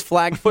 right? It's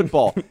flag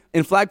football.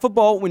 In flag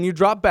football, when you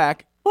drop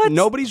back,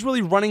 nobody's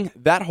really running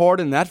that hard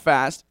and that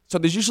fast. So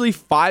there's usually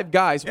 5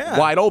 guys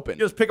wide open.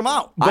 You just pick them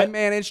out. I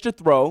managed to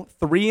throw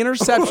 3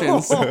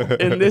 interceptions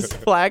in this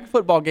flag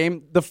football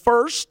game. The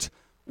first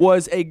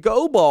was a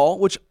go ball,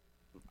 which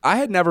I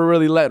had never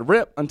really let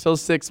rip until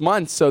 6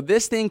 months. So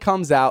this thing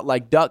comes out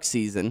like duck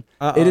season.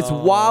 It is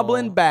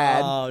wobbling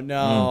bad. Oh,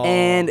 no.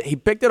 And he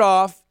picked it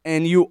off,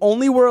 and you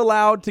only were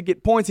allowed to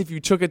get points if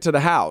you took it to the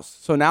house.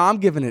 So now I'm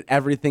giving it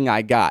everything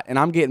I got, and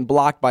I'm getting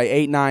blocked by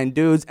 8, 9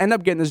 dudes. End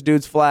up getting this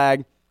dude's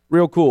flag.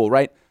 Real cool,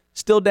 right?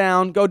 Still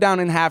down. Go down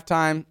in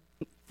halftime.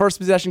 First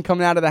possession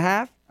coming out of the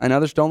half.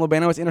 Another Stone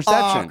Lebanowitz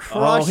interception.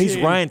 Oh, he's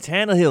Ryan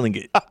Tannehilling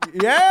it.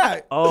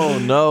 Yeah. Oh,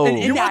 no.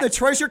 You were the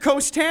Treasure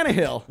Coast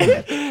Tannehill.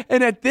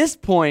 And at this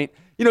point,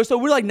 so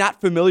we're like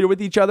not familiar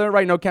with each other,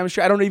 right? No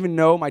chemistry. I don't even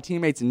know my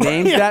teammates'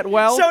 names that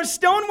well. So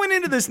Stone went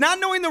into this not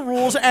knowing the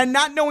rules and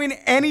not knowing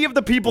any of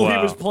the people he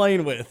was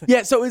playing with.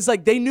 Yeah, so it's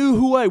like they knew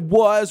who I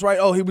was, right?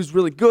 Oh, he was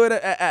really good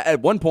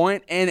at one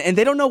point, and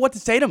they don't know what to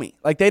say to me.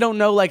 Like they don't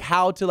know like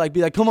how to like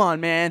be like, come on,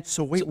 man.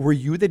 So wait, were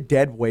you the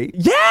dead weight?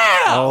 Yeah.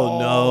 Oh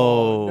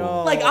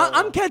no. Like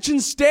I'm catching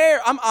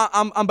stare.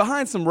 I'm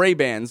behind some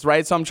Ray-Bans,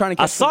 right? So I'm trying to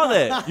catch. I saw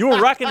that. You were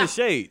rocking the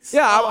shades.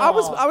 Yeah, I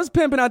was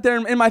pimping out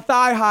there in my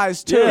thigh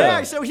highs too.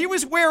 Yeah, so he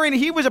was wearing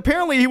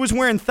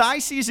thigh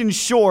season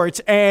shorts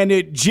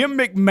and Jim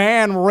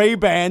McMahon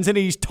Ray-Bans, and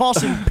he's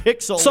tossing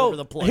picks all over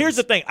the place. Here's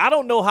the thing. I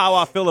don't know how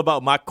I feel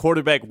about my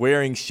quarterback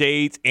wearing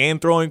shades and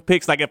throwing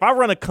picks. Like if I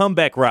run a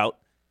comeback route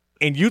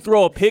and you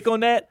throw a pick on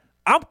that,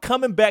 I'm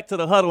coming back to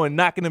the huddle and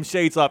knocking them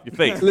shades off your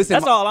face. Listen,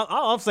 that's all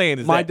I'm saying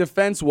is my that.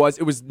 defense was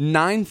it was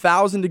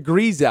 9,000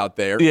 degrees out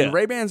there. Yeah. And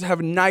Ray-Bans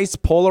have nice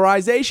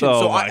polarization.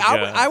 Oh so my God.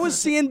 I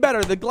was seeing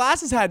better. The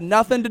glasses had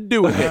nothing to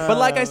do with it. But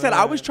like I said,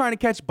 I was trying to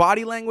catch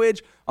body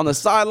language on the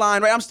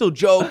sideline, right? I'm still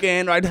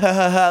joking, right?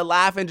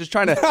 Laughing, just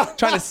trying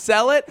to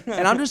sell it.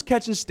 And I'm just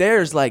catching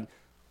stares like,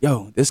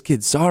 yo, this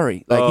kid's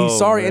sorry. Like, he's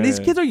sorry. Man. And these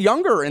kids are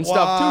younger and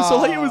stuff, too.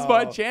 So, like, it was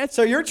my chance.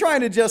 So you're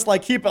trying to just,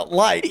 like, keep it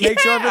light.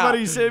 Make sure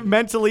everybody's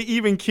mentally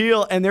even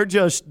keel, and they're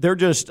just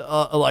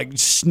like,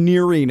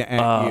 sneering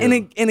at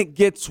you. And it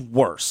gets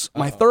worse.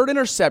 My third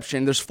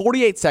interception, there's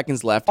 48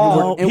 seconds left.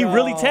 He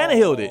really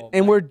Tannehilled it.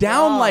 And we're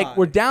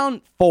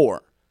down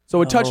 4.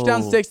 So a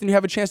touchdown 6, and you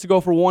have a chance to go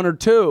for 1 or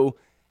 2.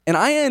 And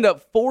I end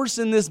up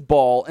forcing this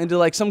ball into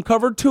like some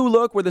cover 2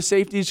 look where the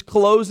safety's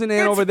closing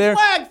in over there.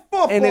 Flag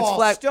football, and it's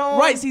flag.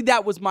 Stone. Right, see,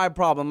 that was my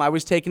problem. I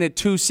was taking it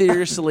too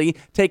seriously,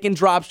 taking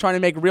drops, trying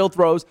to make real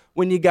throws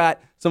when you got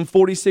some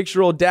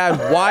 46-year-old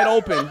dad wide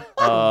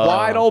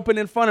open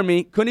in front of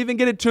me. Couldn't even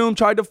get it to him,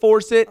 tried to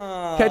force it,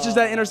 catches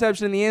that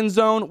interception in the end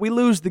zone. We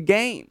lose the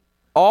game.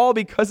 All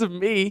because of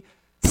me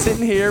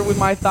sitting here with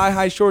my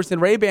thigh-high shorts and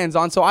Ray-Bans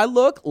on, so I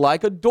look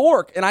like a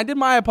dork. And I did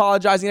my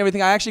apologizing and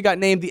everything. I actually got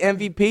named the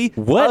MVP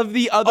of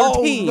the other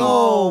team.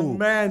 Oh,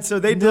 man. So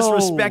they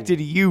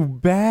disrespected you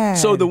bad.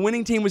 So the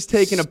winning team was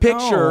taking a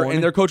picture,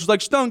 and their coach was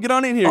like, Stone, get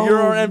on in here.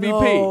 You're our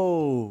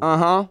MVP.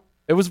 No.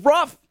 It was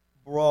rough.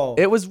 Bro.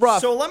 It was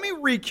rough. So let me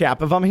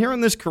recap, if I'm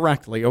hearing this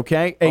correctly,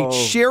 okay? A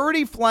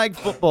charity flag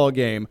football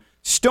game.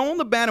 Stone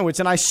Lebanowitz,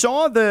 and I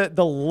saw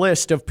the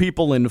list of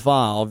people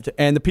involved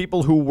and the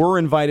people who were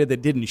invited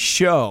that didn't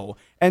show.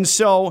 And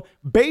so,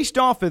 based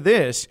off of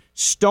this,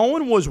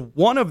 Stone was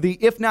one of the,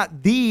 if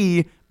not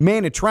the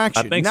main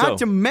attraction. I think not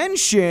so. to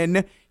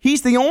mention,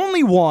 he's the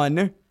only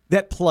one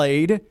that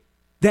played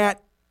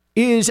that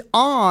is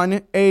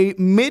on a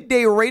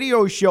midday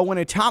radio show in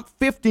a top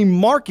 50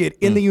 market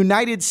in the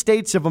United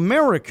States of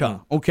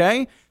America,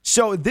 okay?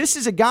 So this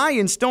is a guy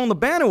in Stone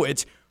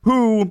Lebanowitz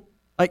who...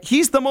 Like,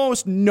 he's the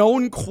most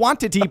known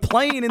quantity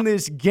playing in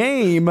this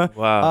game for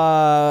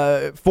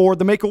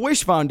the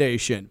Make-A-Wish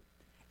Foundation.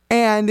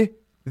 And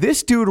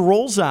this dude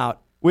rolls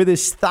out with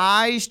his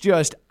thighs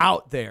just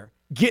out there,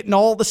 getting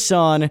all the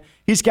sun.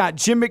 He's got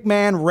Jim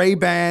McMahon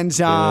Ray-Bans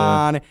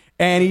on,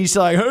 and he's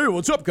like, hey,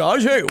 what's up,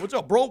 guys? Hey, what's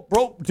up, bro?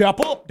 Tap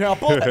up,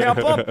 tap up, tap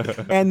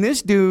up. And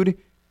this dude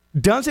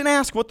doesn't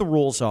ask what the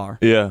rules are.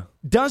 Yeah.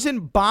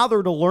 Doesn't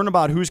bother to learn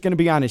about who's going to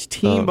be on his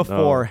team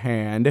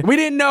beforehand. We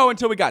didn't know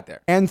until we got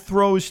there. And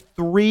throws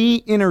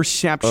 3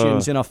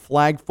 interceptions in a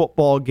flag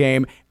football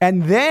game.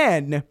 And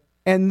then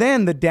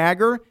the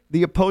dagger,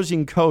 the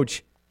opposing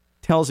coach,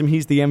 tells him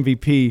he's the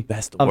MVP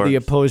of the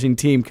opposing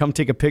team. Come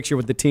take a picture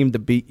with the team to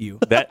beat you.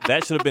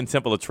 That should have been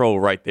Temple of Troll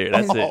right there.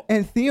 That's it.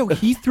 And Theo,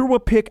 he threw a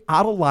pick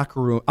out of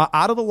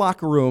the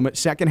locker room at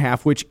second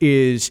half, which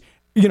is...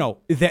 You know,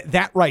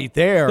 that right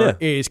there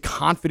is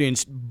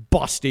confidence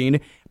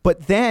busting.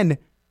 But then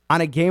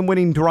on a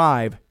game-winning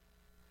drive,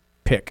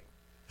 pick.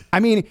 I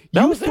mean,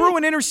 you threw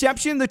an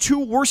interception the 2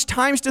 worst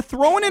times to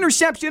throw an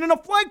interception in a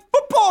flag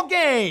football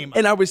game.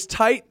 And I was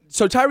tight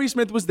so Tyree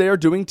Smith was there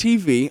doing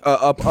TV,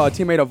 a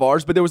teammate of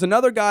ours, but there was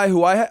another guy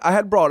who I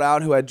had brought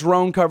out who had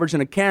drone coverage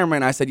and a camera,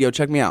 and I said, yo,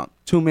 check me out.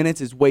 2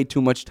 minutes is way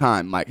too much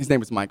time, Mike. His name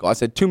was Michael. I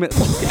said 2 minutes.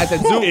 I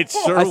said zoom. It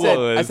sure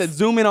was. I said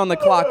zoom in on the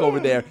clock over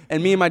there,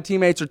 and me and my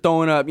teammates are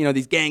throwing up,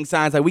 these gang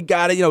signs like we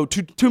got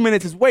it. 2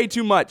 minutes is way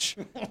too much,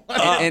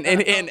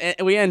 and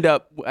we end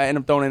up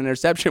throwing an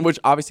interception, which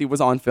obviously was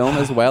on film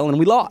as well, and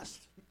we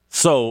lost.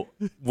 So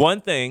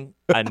one thing,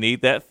 I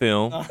need that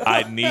film.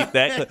 I need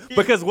that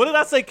because what did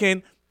I say,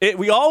 Ken?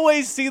 We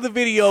always see the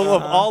video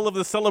of all of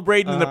the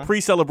celebrating and the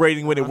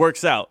pre-celebrating when it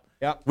works out.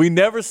 Yep. We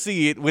never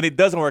see it when it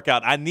doesn't work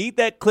out. I need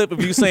that clip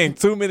of you saying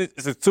 2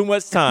 minutes is too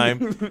much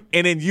time,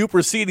 and then you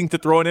proceeding to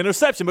throw an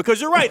interception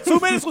because you're right. 2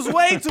 minutes was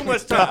way too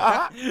much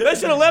time. That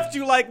should have left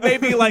you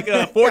maybe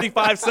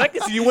 45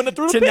 seconds, and you wouldn't have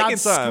threw the pick in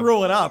time.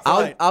 Screw it up.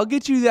 Right. I'll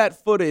get you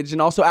that footage,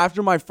 and also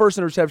after my first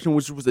interception,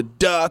 which was a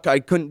duck, I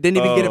didn't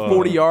even get it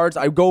 40 yards.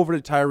 I go over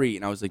to Tyree,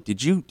 and I was like,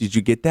 "Did you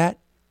get that?"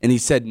 And he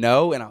said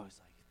no, and I was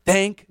like,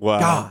 "Thank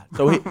God."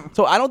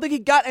 So I don't think he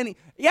got any.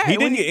 Yeah, he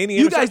didn't get any.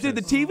 You guys did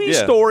the TV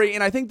story,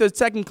 and I think the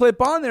second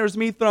clip on there is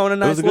me throwing a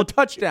nice little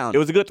touchdown. It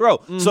was a good throw.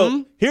 Mm-hmm.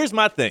 So here's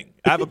my thing.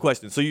 I have a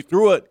question. So you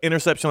threw an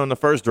interception on the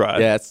first drive.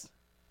 Yes.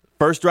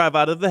 First drive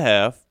out of the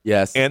half.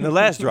 Yes. And the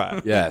last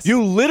drive. Yes.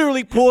 You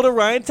literally pulled a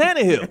Ryan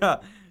Tannehill. Yeah.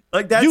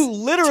 Like that's you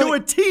literally to a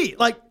T.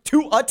 Like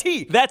to a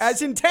T. That's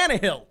as in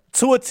Tannehill.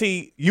 To a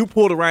T, you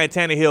pulled a Ryan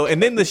Tannehill,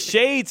 and then the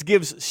shades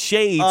gives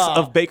shades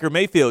of Baker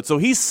Mayfield. So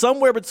he's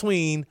somewhere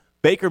between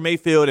Baker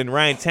Mayfield and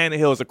Ryan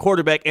Tannehill as a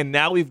quarterback, and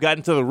now we've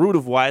gotten to the root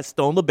of why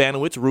Stone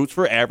Labanowitz roots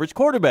for average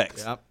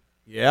quarterbacks.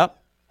 Yep.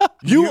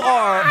 You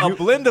are a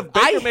blend of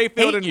Baker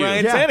Mayfield and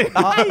Ryan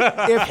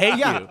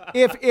Tannehill.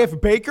 If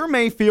Baker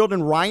Mayfield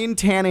and Ryan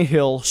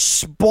Tannehill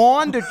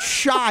spawned a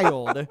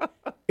child,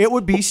 it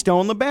would be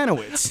Stone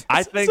Labanowitz.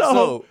 I think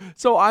so.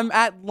 So I'm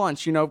at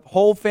lunch,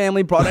 whole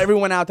family brought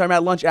everyone out there. I'm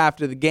at lunch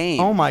after the game.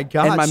 Oh my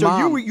God. And my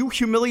mom. You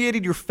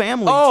humiliated your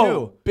family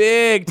too.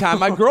 Big time.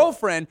 My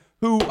girlfriend,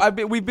 who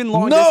we've been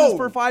long distance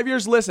for 5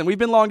 years. Listen, we've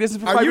been long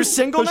distance for 5 years. Are you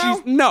single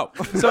now? No.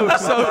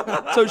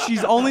 So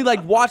she's only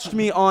watched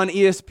me on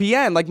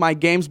ESPN, my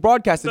games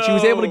broadcasted. She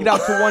was able to get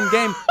out to one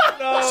game.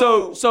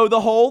 So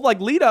the whole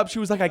lead up, she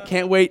was like, I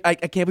can't wait. I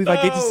can't believe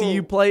I get to see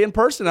you play in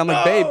person. I'm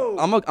like, babe,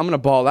 I'm gonna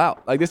ball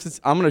out. I'm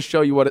gonna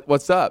show you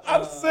what's up.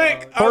 I'm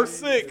sick.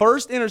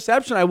 First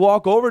interception, I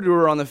walk over to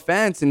her on the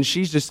fence, and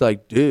she's just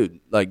like, dude,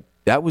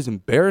 that was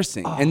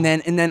embarrassing. And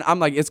then I'm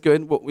like, it's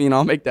good. Well,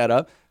 I'll make that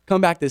up. Come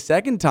back the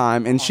second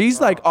time, and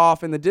she's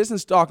off in the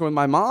distance talking with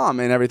my mom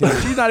and everything.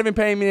 She's not even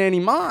paying me any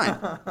mind.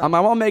 I'm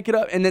like, I'll make it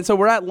up. And then so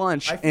we're at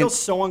lunch. I feel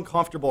so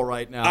uncomfortable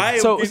right now. I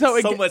am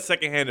getting so much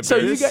secondhand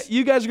embarrassment. So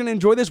you guys are going to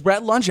enjoy this. We're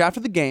at lunch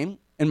after the game,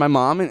 and my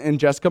mom and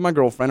Jessica, my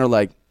girlfriend, are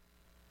like,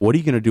 what are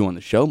you going to do on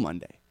the show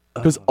Monday?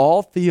 Because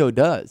all Theo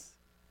does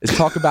is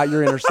talk about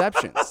your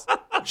interceptions.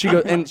 She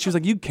goes, and she was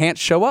like, you can't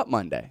show up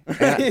Monday.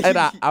 And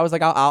I was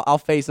like, I'll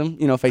face him,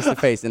 face to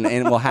face, and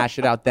we'll hash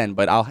it out then.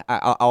 But I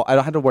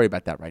don't have to worry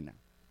about that right now.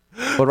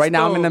 But right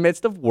now I'm in the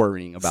midst of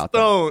worrying about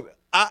that.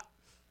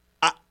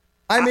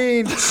 I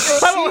mean,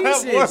 I don't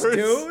have words,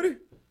 dude.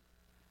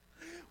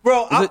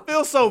 Bro, I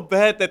feel so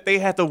bad that they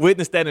had to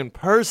witness that in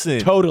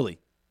person. Totally.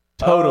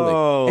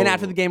 Oh. And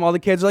after the game, all the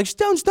kids are like,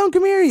 Stone,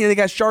 come here. They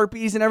got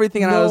Sharpies and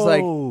everything. And I was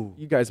like,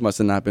 you guys must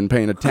have not been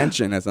paying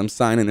attention as I'm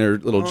signing their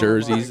little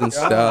jerseys and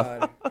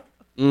stuff.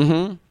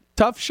 Mm-hmm.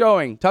 Tough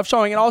showing.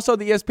 And also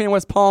the ESPN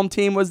West Palm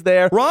team was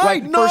there.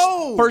 Right?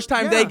 First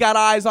time they got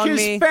eyes on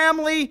me. His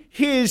family,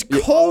 his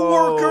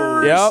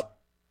co-workers. Yep.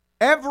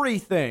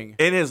 Everything.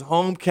 In his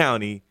home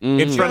county,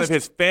 in front of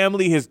his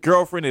family, his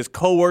girlfriend, his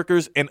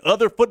coworkers, and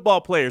other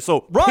football players.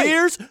 So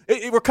peers,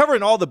 we're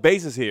covering all the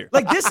bases here.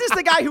 This is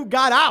the guy who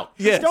got out.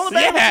 Yes. Stone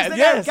Labanowitz is the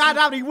guy who got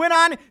out. He went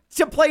on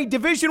to play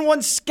Division I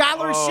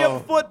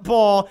scholarship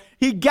football.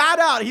 He got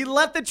out. He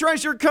left the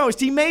Treasure Coast.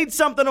 He made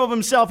something of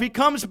himself. He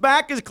comes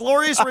back, his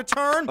glorious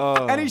return,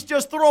 and he's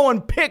just throwing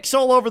picks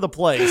all over the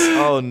place.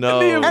 Oh, no.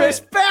 And his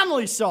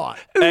family saw it.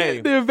 Hey.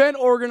 The event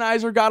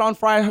organizer got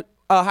on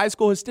High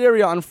School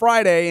Hysteria on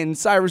Friday, and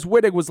Cyrus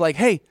Wittig was like,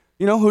 hey,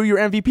 who are your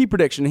MVP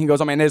prediction? And he goes,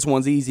 oh, man, this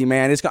one's easy,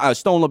 man. It's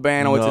Stone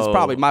Labanowitz. It's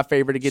probably my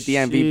favorite to get the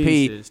MVP.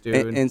 Jesus,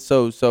 dude. And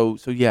so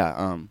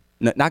yeah,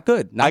 not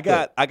good. I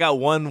got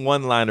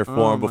one-liner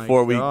for him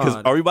before because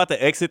are we about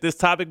to exit this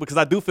topic? Because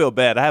I do feel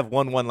bad. I have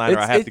one-liner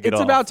I have to get off.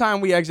 It's about time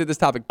we exit this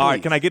topic, please. All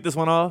right, can I get this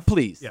one off?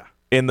 Please. Yeah.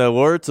 In the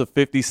words of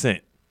 50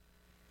 Cent,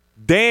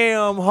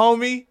 damn,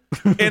 homie,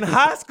 in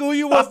high school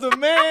you was the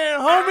man,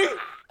 homie.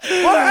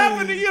 What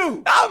happened to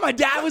you? Oh, my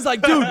dad was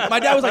like,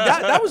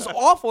 that was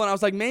awful. And I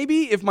was like,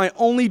 maybe if my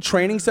only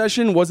training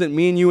session wasn't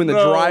me and you in the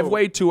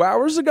driveway 2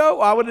 hours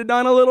ago, I would have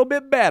done a little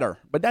bit better.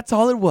 But that's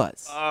all it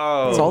was.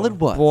 Oh, that's all it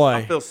was. Boy.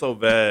 I feel so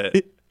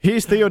bad.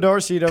 He's Theo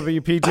Dorsey,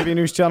 WPTV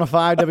News Channel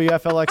 5,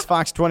 WFLX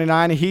Fox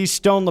 29. He's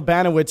Stone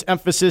Labanowitz,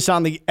 emphasis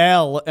on the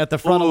L at the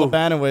front of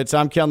Labanowitz.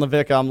 I'm Ken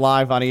Levick. I'm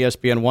live on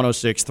ESPN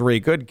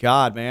 106.3. Good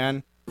God,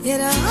 man. It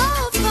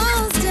all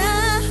falls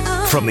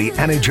down. From the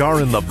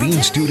Anajar and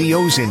Levine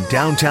Studios in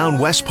downtown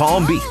West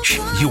Palm Beach,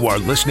 you are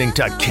listening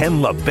to Ken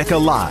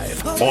LaVicka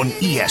Live on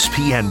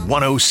ESPN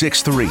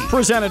 106.3.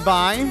 Presented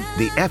by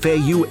the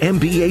FAU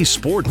MBA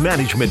Sport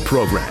Management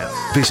Program.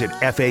 Visit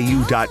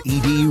fau.edu/MBA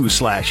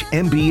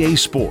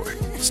Sport.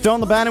 Stone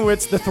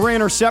Labanowitz, the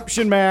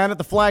 3-interception man at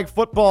the flag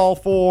football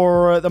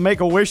for the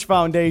Make-A-Wish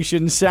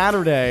Foundation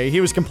Saturday. He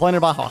was complaining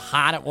about how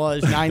hot it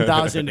was,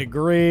 9,000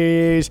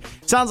 degrees.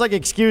 Sounds like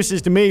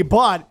excuses to me,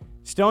 but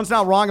Stone's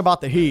not wrong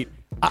about the heat.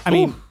 I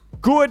mean,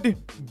 good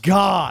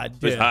God.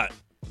 It's hot.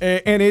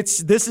 And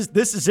this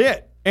is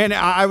it. And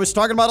I was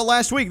talking about it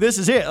last week. This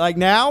is it. Like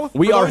now,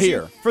 we are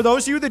here. For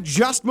those of you that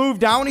just moved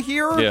down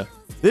here,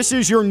 this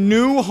is your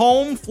new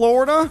home,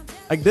 Florida.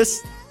 Like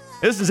this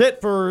is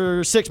it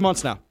for 6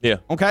 months now. Yeah.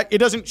 Okay? It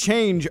doesn't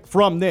change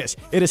from this.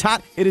 It is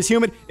hot. It is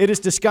humid. It is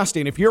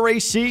disgusting. If your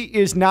AC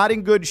is not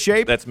in good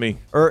shape. That's me.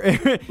 Or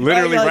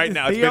literally right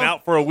now. It's been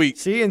out for a week.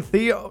 See, and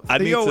Theo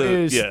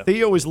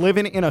is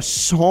living in a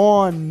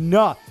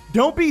sauna.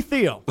 Don't be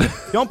Theo.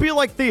 Don't be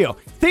like Theo.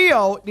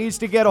 Theo needs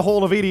to get a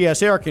hold of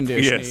EDS air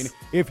conditioning. Yes.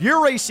 If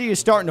your AC is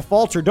starting to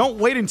falter, don't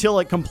wait until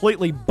it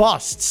completely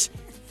busts.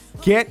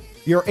 Get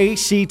your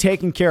AC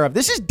taken care of.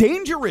 This is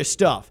dangerous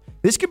stuff.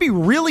 This could be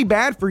really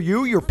bad for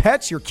you, your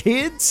pets, your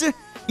kids.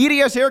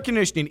 EDS Air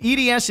Conditioning.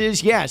 EDS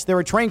is, yes, they're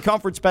a train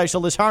comfort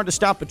specialist. Hard to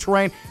stop a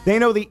train. They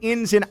know the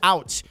ins and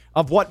outs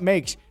of what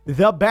makes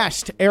the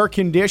best air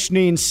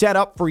conditioning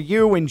setup for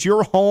you and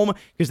your home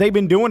because they've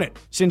been doing it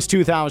since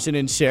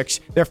 2006.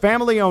 They're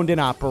family-owned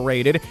and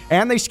operated,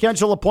 and they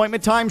schedule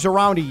appointment times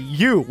around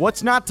you.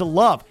 What's not to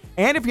love?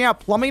 And if you have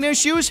plumbing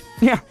issues,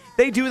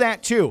 they do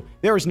that too.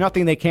 There is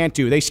nothing they can't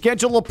do. They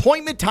schedule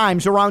appointment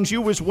times around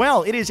you as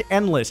well. It is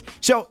endless.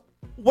 So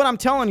what I'm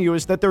telling you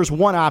is that there's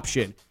one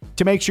option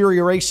to make sure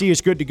your AC is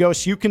good to go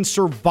so you can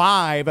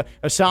survive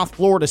a South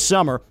Florida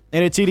summer,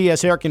 and it's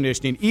EDS Air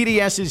Conditioning.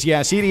 EDS is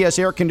yes,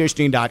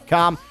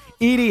 edsairconditioning.com,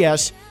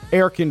 EDS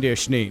Air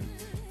Conditioning.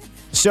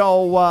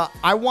 So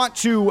I want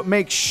to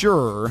make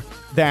sure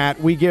that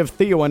we give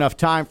Theo enough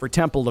time for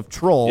Temple of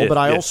Troll, but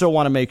I also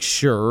want to make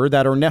sure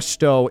that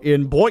Ernesto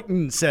in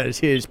Boynton says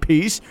his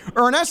piece.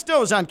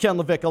 Ernesto's on Ken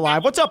LaVicka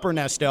Live. What's up,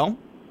 Ernesto?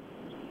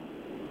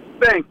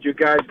 Thank you,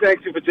 guys.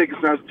 Thank you for taking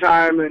some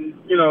time and,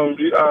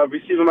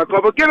 receiving my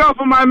call. But get off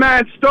of my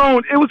man,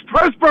 Stone. It was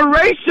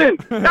perspiration.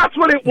 That's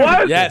what it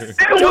was. Yes. It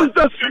was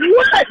the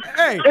sweat.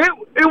 Hey.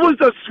 It was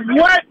the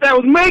sweat that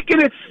was making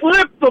it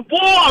slip the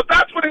ball.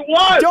 That's what it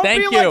was. Don't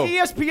be like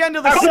ESPN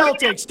to the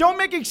Celtics. Don't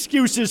make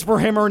excuses for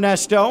him,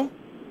 Ernesto.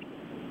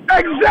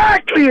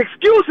 Exactly.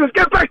 Excuses.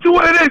 Get back to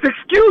what it is.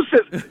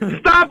 Excuses.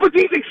 Stop with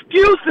these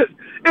excuses.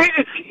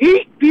 It's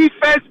heat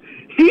defense.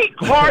 Heat,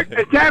 heart,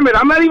 and damn it,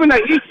 I'm not even a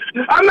Heat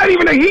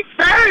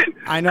fan.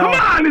 I know. Come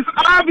on, it's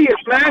obvious,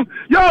 man.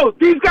 Yo,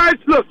 these guys,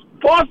 look,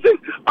 Boston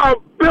are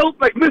built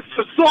like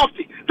Mr.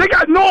 Softy. They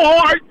got no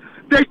heart.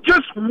 They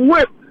just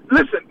whip.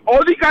 Listen,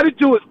 all you got to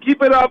do is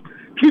keep it up,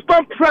 keep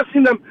on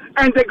pressing them,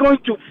 and they're going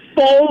to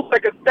fold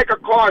like a deck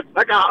of cards,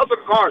 like a house of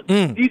cards.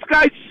 These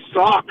guys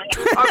suck.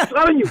 I'm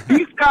telling you,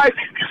 these guys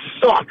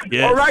suck.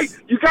 Yes. All right?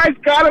 You guys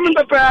got them in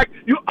the back.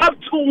 You're up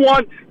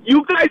 2-1.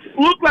 You guys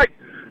look like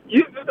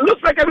it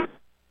looks like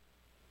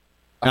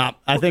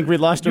I think we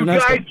lost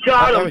Ernesto. You guys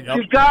got him.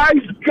 You guys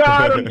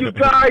got him. You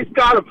guys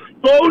got him.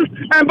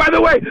 And by the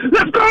way,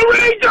 let's go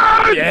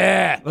Rangers!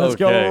 Yeah. Let's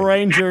go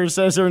Rangers,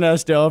 says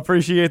Ernesto.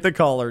 Appreciate the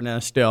call,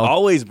 Ernesto.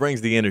 Always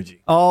brings the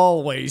energy.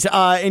 Always.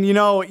 And you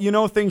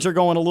know things are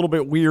going a little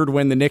bit weird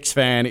when the Knicks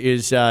fan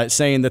is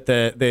saying that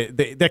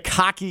the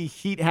cocky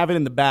Heat have it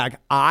in the bag.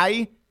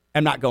 I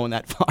am not going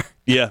that far.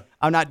 Yeah.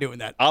 I'm not doing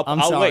that. I'll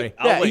sorry. wait.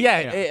 I'll wait.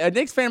 A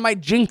Knicks fan might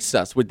jinx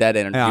us with that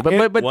energy, Yeah. but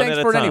One thanks at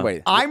a for it time.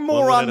 anyway. I'm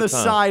more on the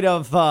side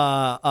of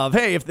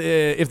hey, if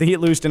the Heat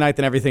lose tonight,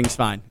 then everything's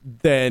fine.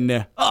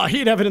 Then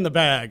Heat have it in the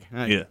bag.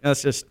 Yeah.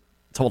 Let's just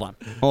hold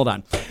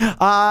on.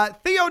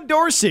 Theo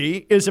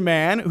Dorsey is a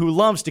man who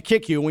loves to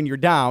kick you when you're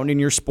down in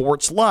your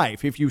sports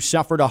life. If you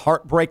suffered a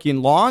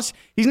heartbreaking loss,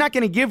 he's not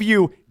going to give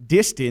you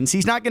distance.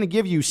 He's not going to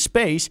give you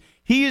space.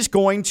 He is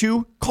going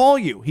to call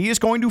you. He is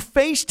going to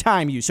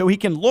FaceTime you so he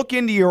can look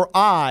into your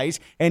eyes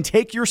and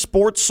take your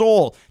sports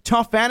soul.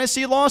 Tough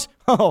fantasy loss?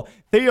 Oh,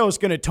 Theo's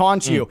going to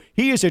taunt you.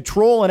 He is a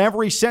troll in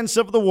every sense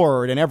of the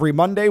word, and every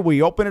Monday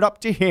we open it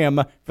up to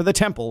him for the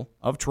Temple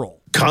of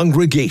Troll.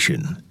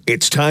 Congregation,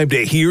 it's time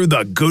to hear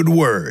the good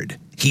word.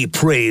 He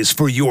prays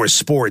for your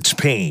sports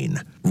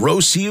pain,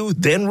 roasts you,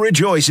 then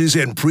rejoices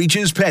and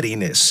preaches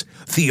pettiness.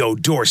 Theo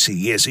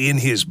Dorsey is in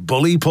his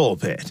bully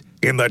pulpit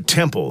in the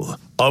Temple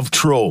of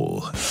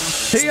Troll.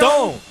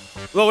 Stone.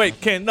 Well,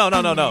 wait, Ken. No.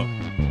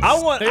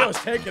 Theo's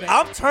taking it.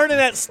 I'm turning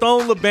at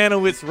Stone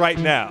Labanowitz right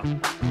now.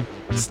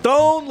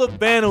 Stone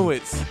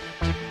Labanowitz.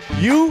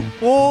 You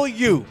fool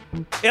you.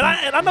 And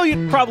I know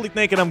you're probably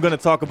thinking I'm going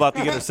to talk about the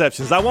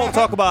interceptions. I won't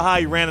talk about how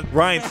he ran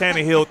Ryan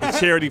Tannehill at the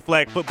charity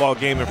flag football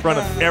game in front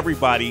of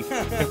everybody,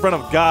 in front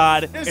of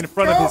God, in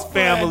front of his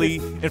family,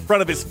 in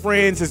front of his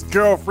friends, his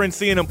girlfriend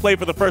seeing him play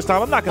for the first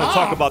time. I'm not going to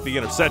talk about the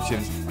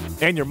interceptions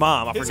and your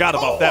mom. I forgot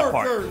about that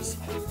part.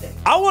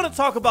 I want to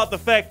talk about the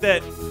fact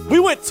that we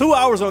went 2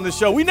 hours on this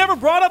show. We never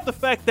brought up the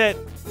fact that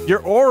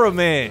your aura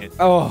man,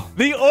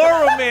 the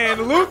aura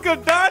man, Luka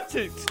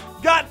Doncic,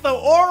 got the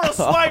aura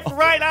swiped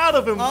right out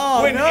of him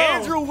when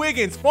Andrew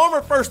Wiggins,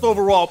 former first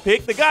overall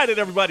pick, the guy that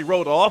everybody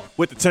wrote off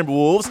with the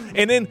Timberwolves,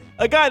 and then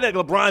a guy that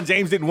LeBron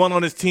James didn't want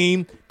on his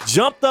team,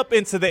 jumped up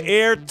into the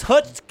air,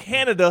 touched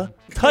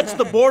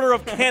the border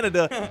of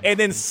Canada, and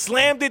then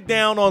slammed it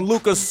down on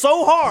Luka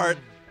so hard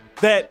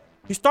that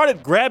he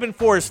started grabbing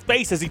for his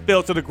face as he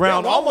fell to the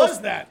ground. Yeah, what was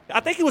that? I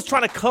think he was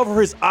trying to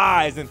cover his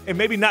eyes and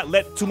maybe not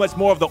let too much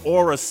more of the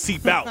aura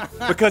seep out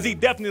because he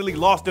definitely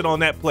lost it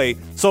on that play.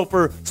 So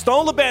for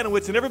Stone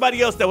Labanowitz and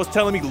everybody else that was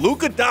telling me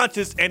Luka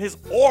Doncic and his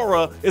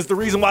aura is the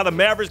reason why the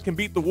Mavericks can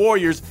beat the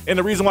Warriors and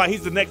the reason why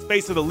he's the next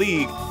face of the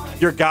league,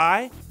 your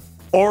guy,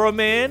 aura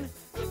man,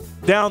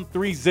 down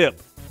 3-0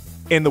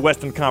 in the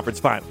Western Conference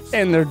Finals.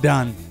 And they're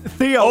done.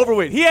 Theo. Over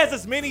with. He has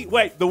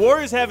the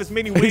Warriors have as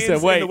many wins in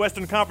the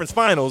Western Conference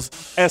Finals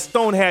as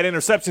Stone had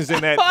interceptions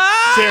in that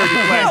charity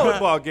flag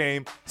football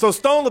game. So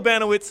Stone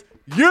Labanowitz,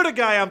 you're the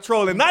guy I'm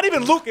trolling. Not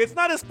even Luka. It's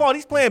not his fault.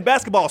 He's playing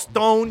basketball.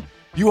 Stone,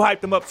 you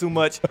hyped him up too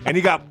much, and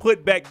he got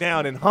put back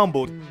down and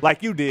humbled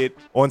like you did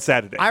on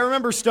Saturday. I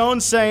remember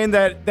Stone saying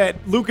that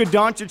Luka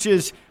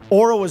Doncic's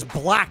aura was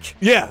black.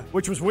 Yeah.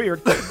 Which was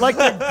weird. Like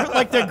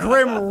the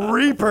Grim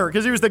Reaper,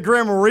 because he was the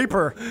Grim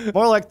Reaper.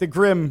 More like the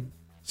Grim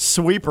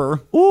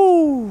Sweeper.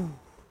 Ooh.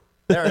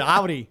 There,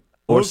 outie.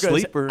 Or Luka's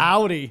sleeper.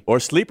 Outie. Or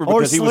sleeper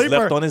because he was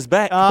left on his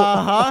back.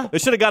 Uh-huh. They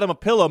should have got him a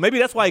pillow. Maybe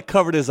that's why he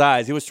covered his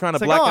eyes. He was trying to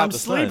black out I'm the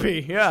sun.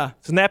 sleepy. Yeah.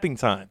 It's napping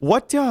time.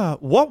 What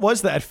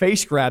was that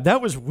face grab?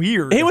 That was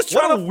weird. He was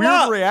trying what to a weird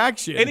flop.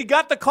 reaction. And he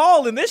got the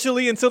call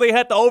initially until they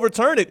had to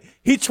overturn it.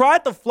 He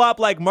tried to flop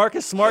like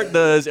Marcus Smart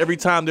does every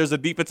time there's a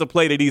defensive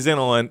play that he's in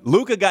on.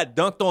 Luka got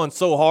dunked on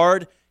so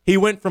hard, he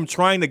went from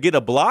trying to get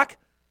a block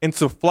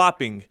into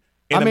flopping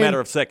in a matter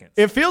of seconds.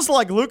 It feels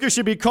like Luka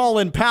should be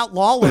calling Pat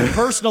Lawler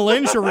personal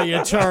injury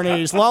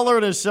attorneys, Lawler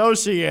and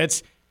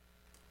Associates.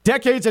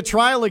 Decades of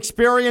trial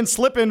experience,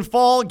 slip and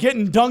fall,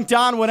 getting dunked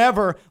on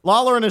whenever.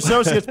 Lawler and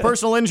Associates,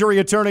 personal injury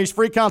attorneys,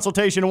 free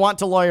consultation, want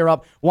to lawyer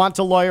up,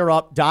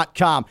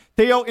 wanttolawyerup.com.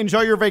 Theo,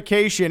 enjoy your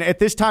vacation. At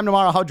this time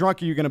tomorrow, how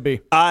drunk are you going to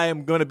be? I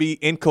am going to be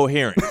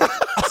incoherent.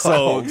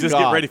 So just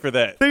get ready for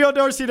that. Theo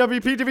Dorsey,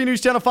 WPTV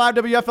News Channel 5,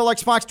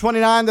 WFLX Fox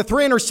 29, the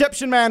 3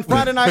 Interception Man,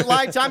 Friday Night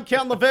Lights. I'm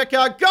Ken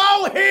LaVicka.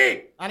 Go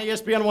Heat on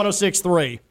ESPN 106.3.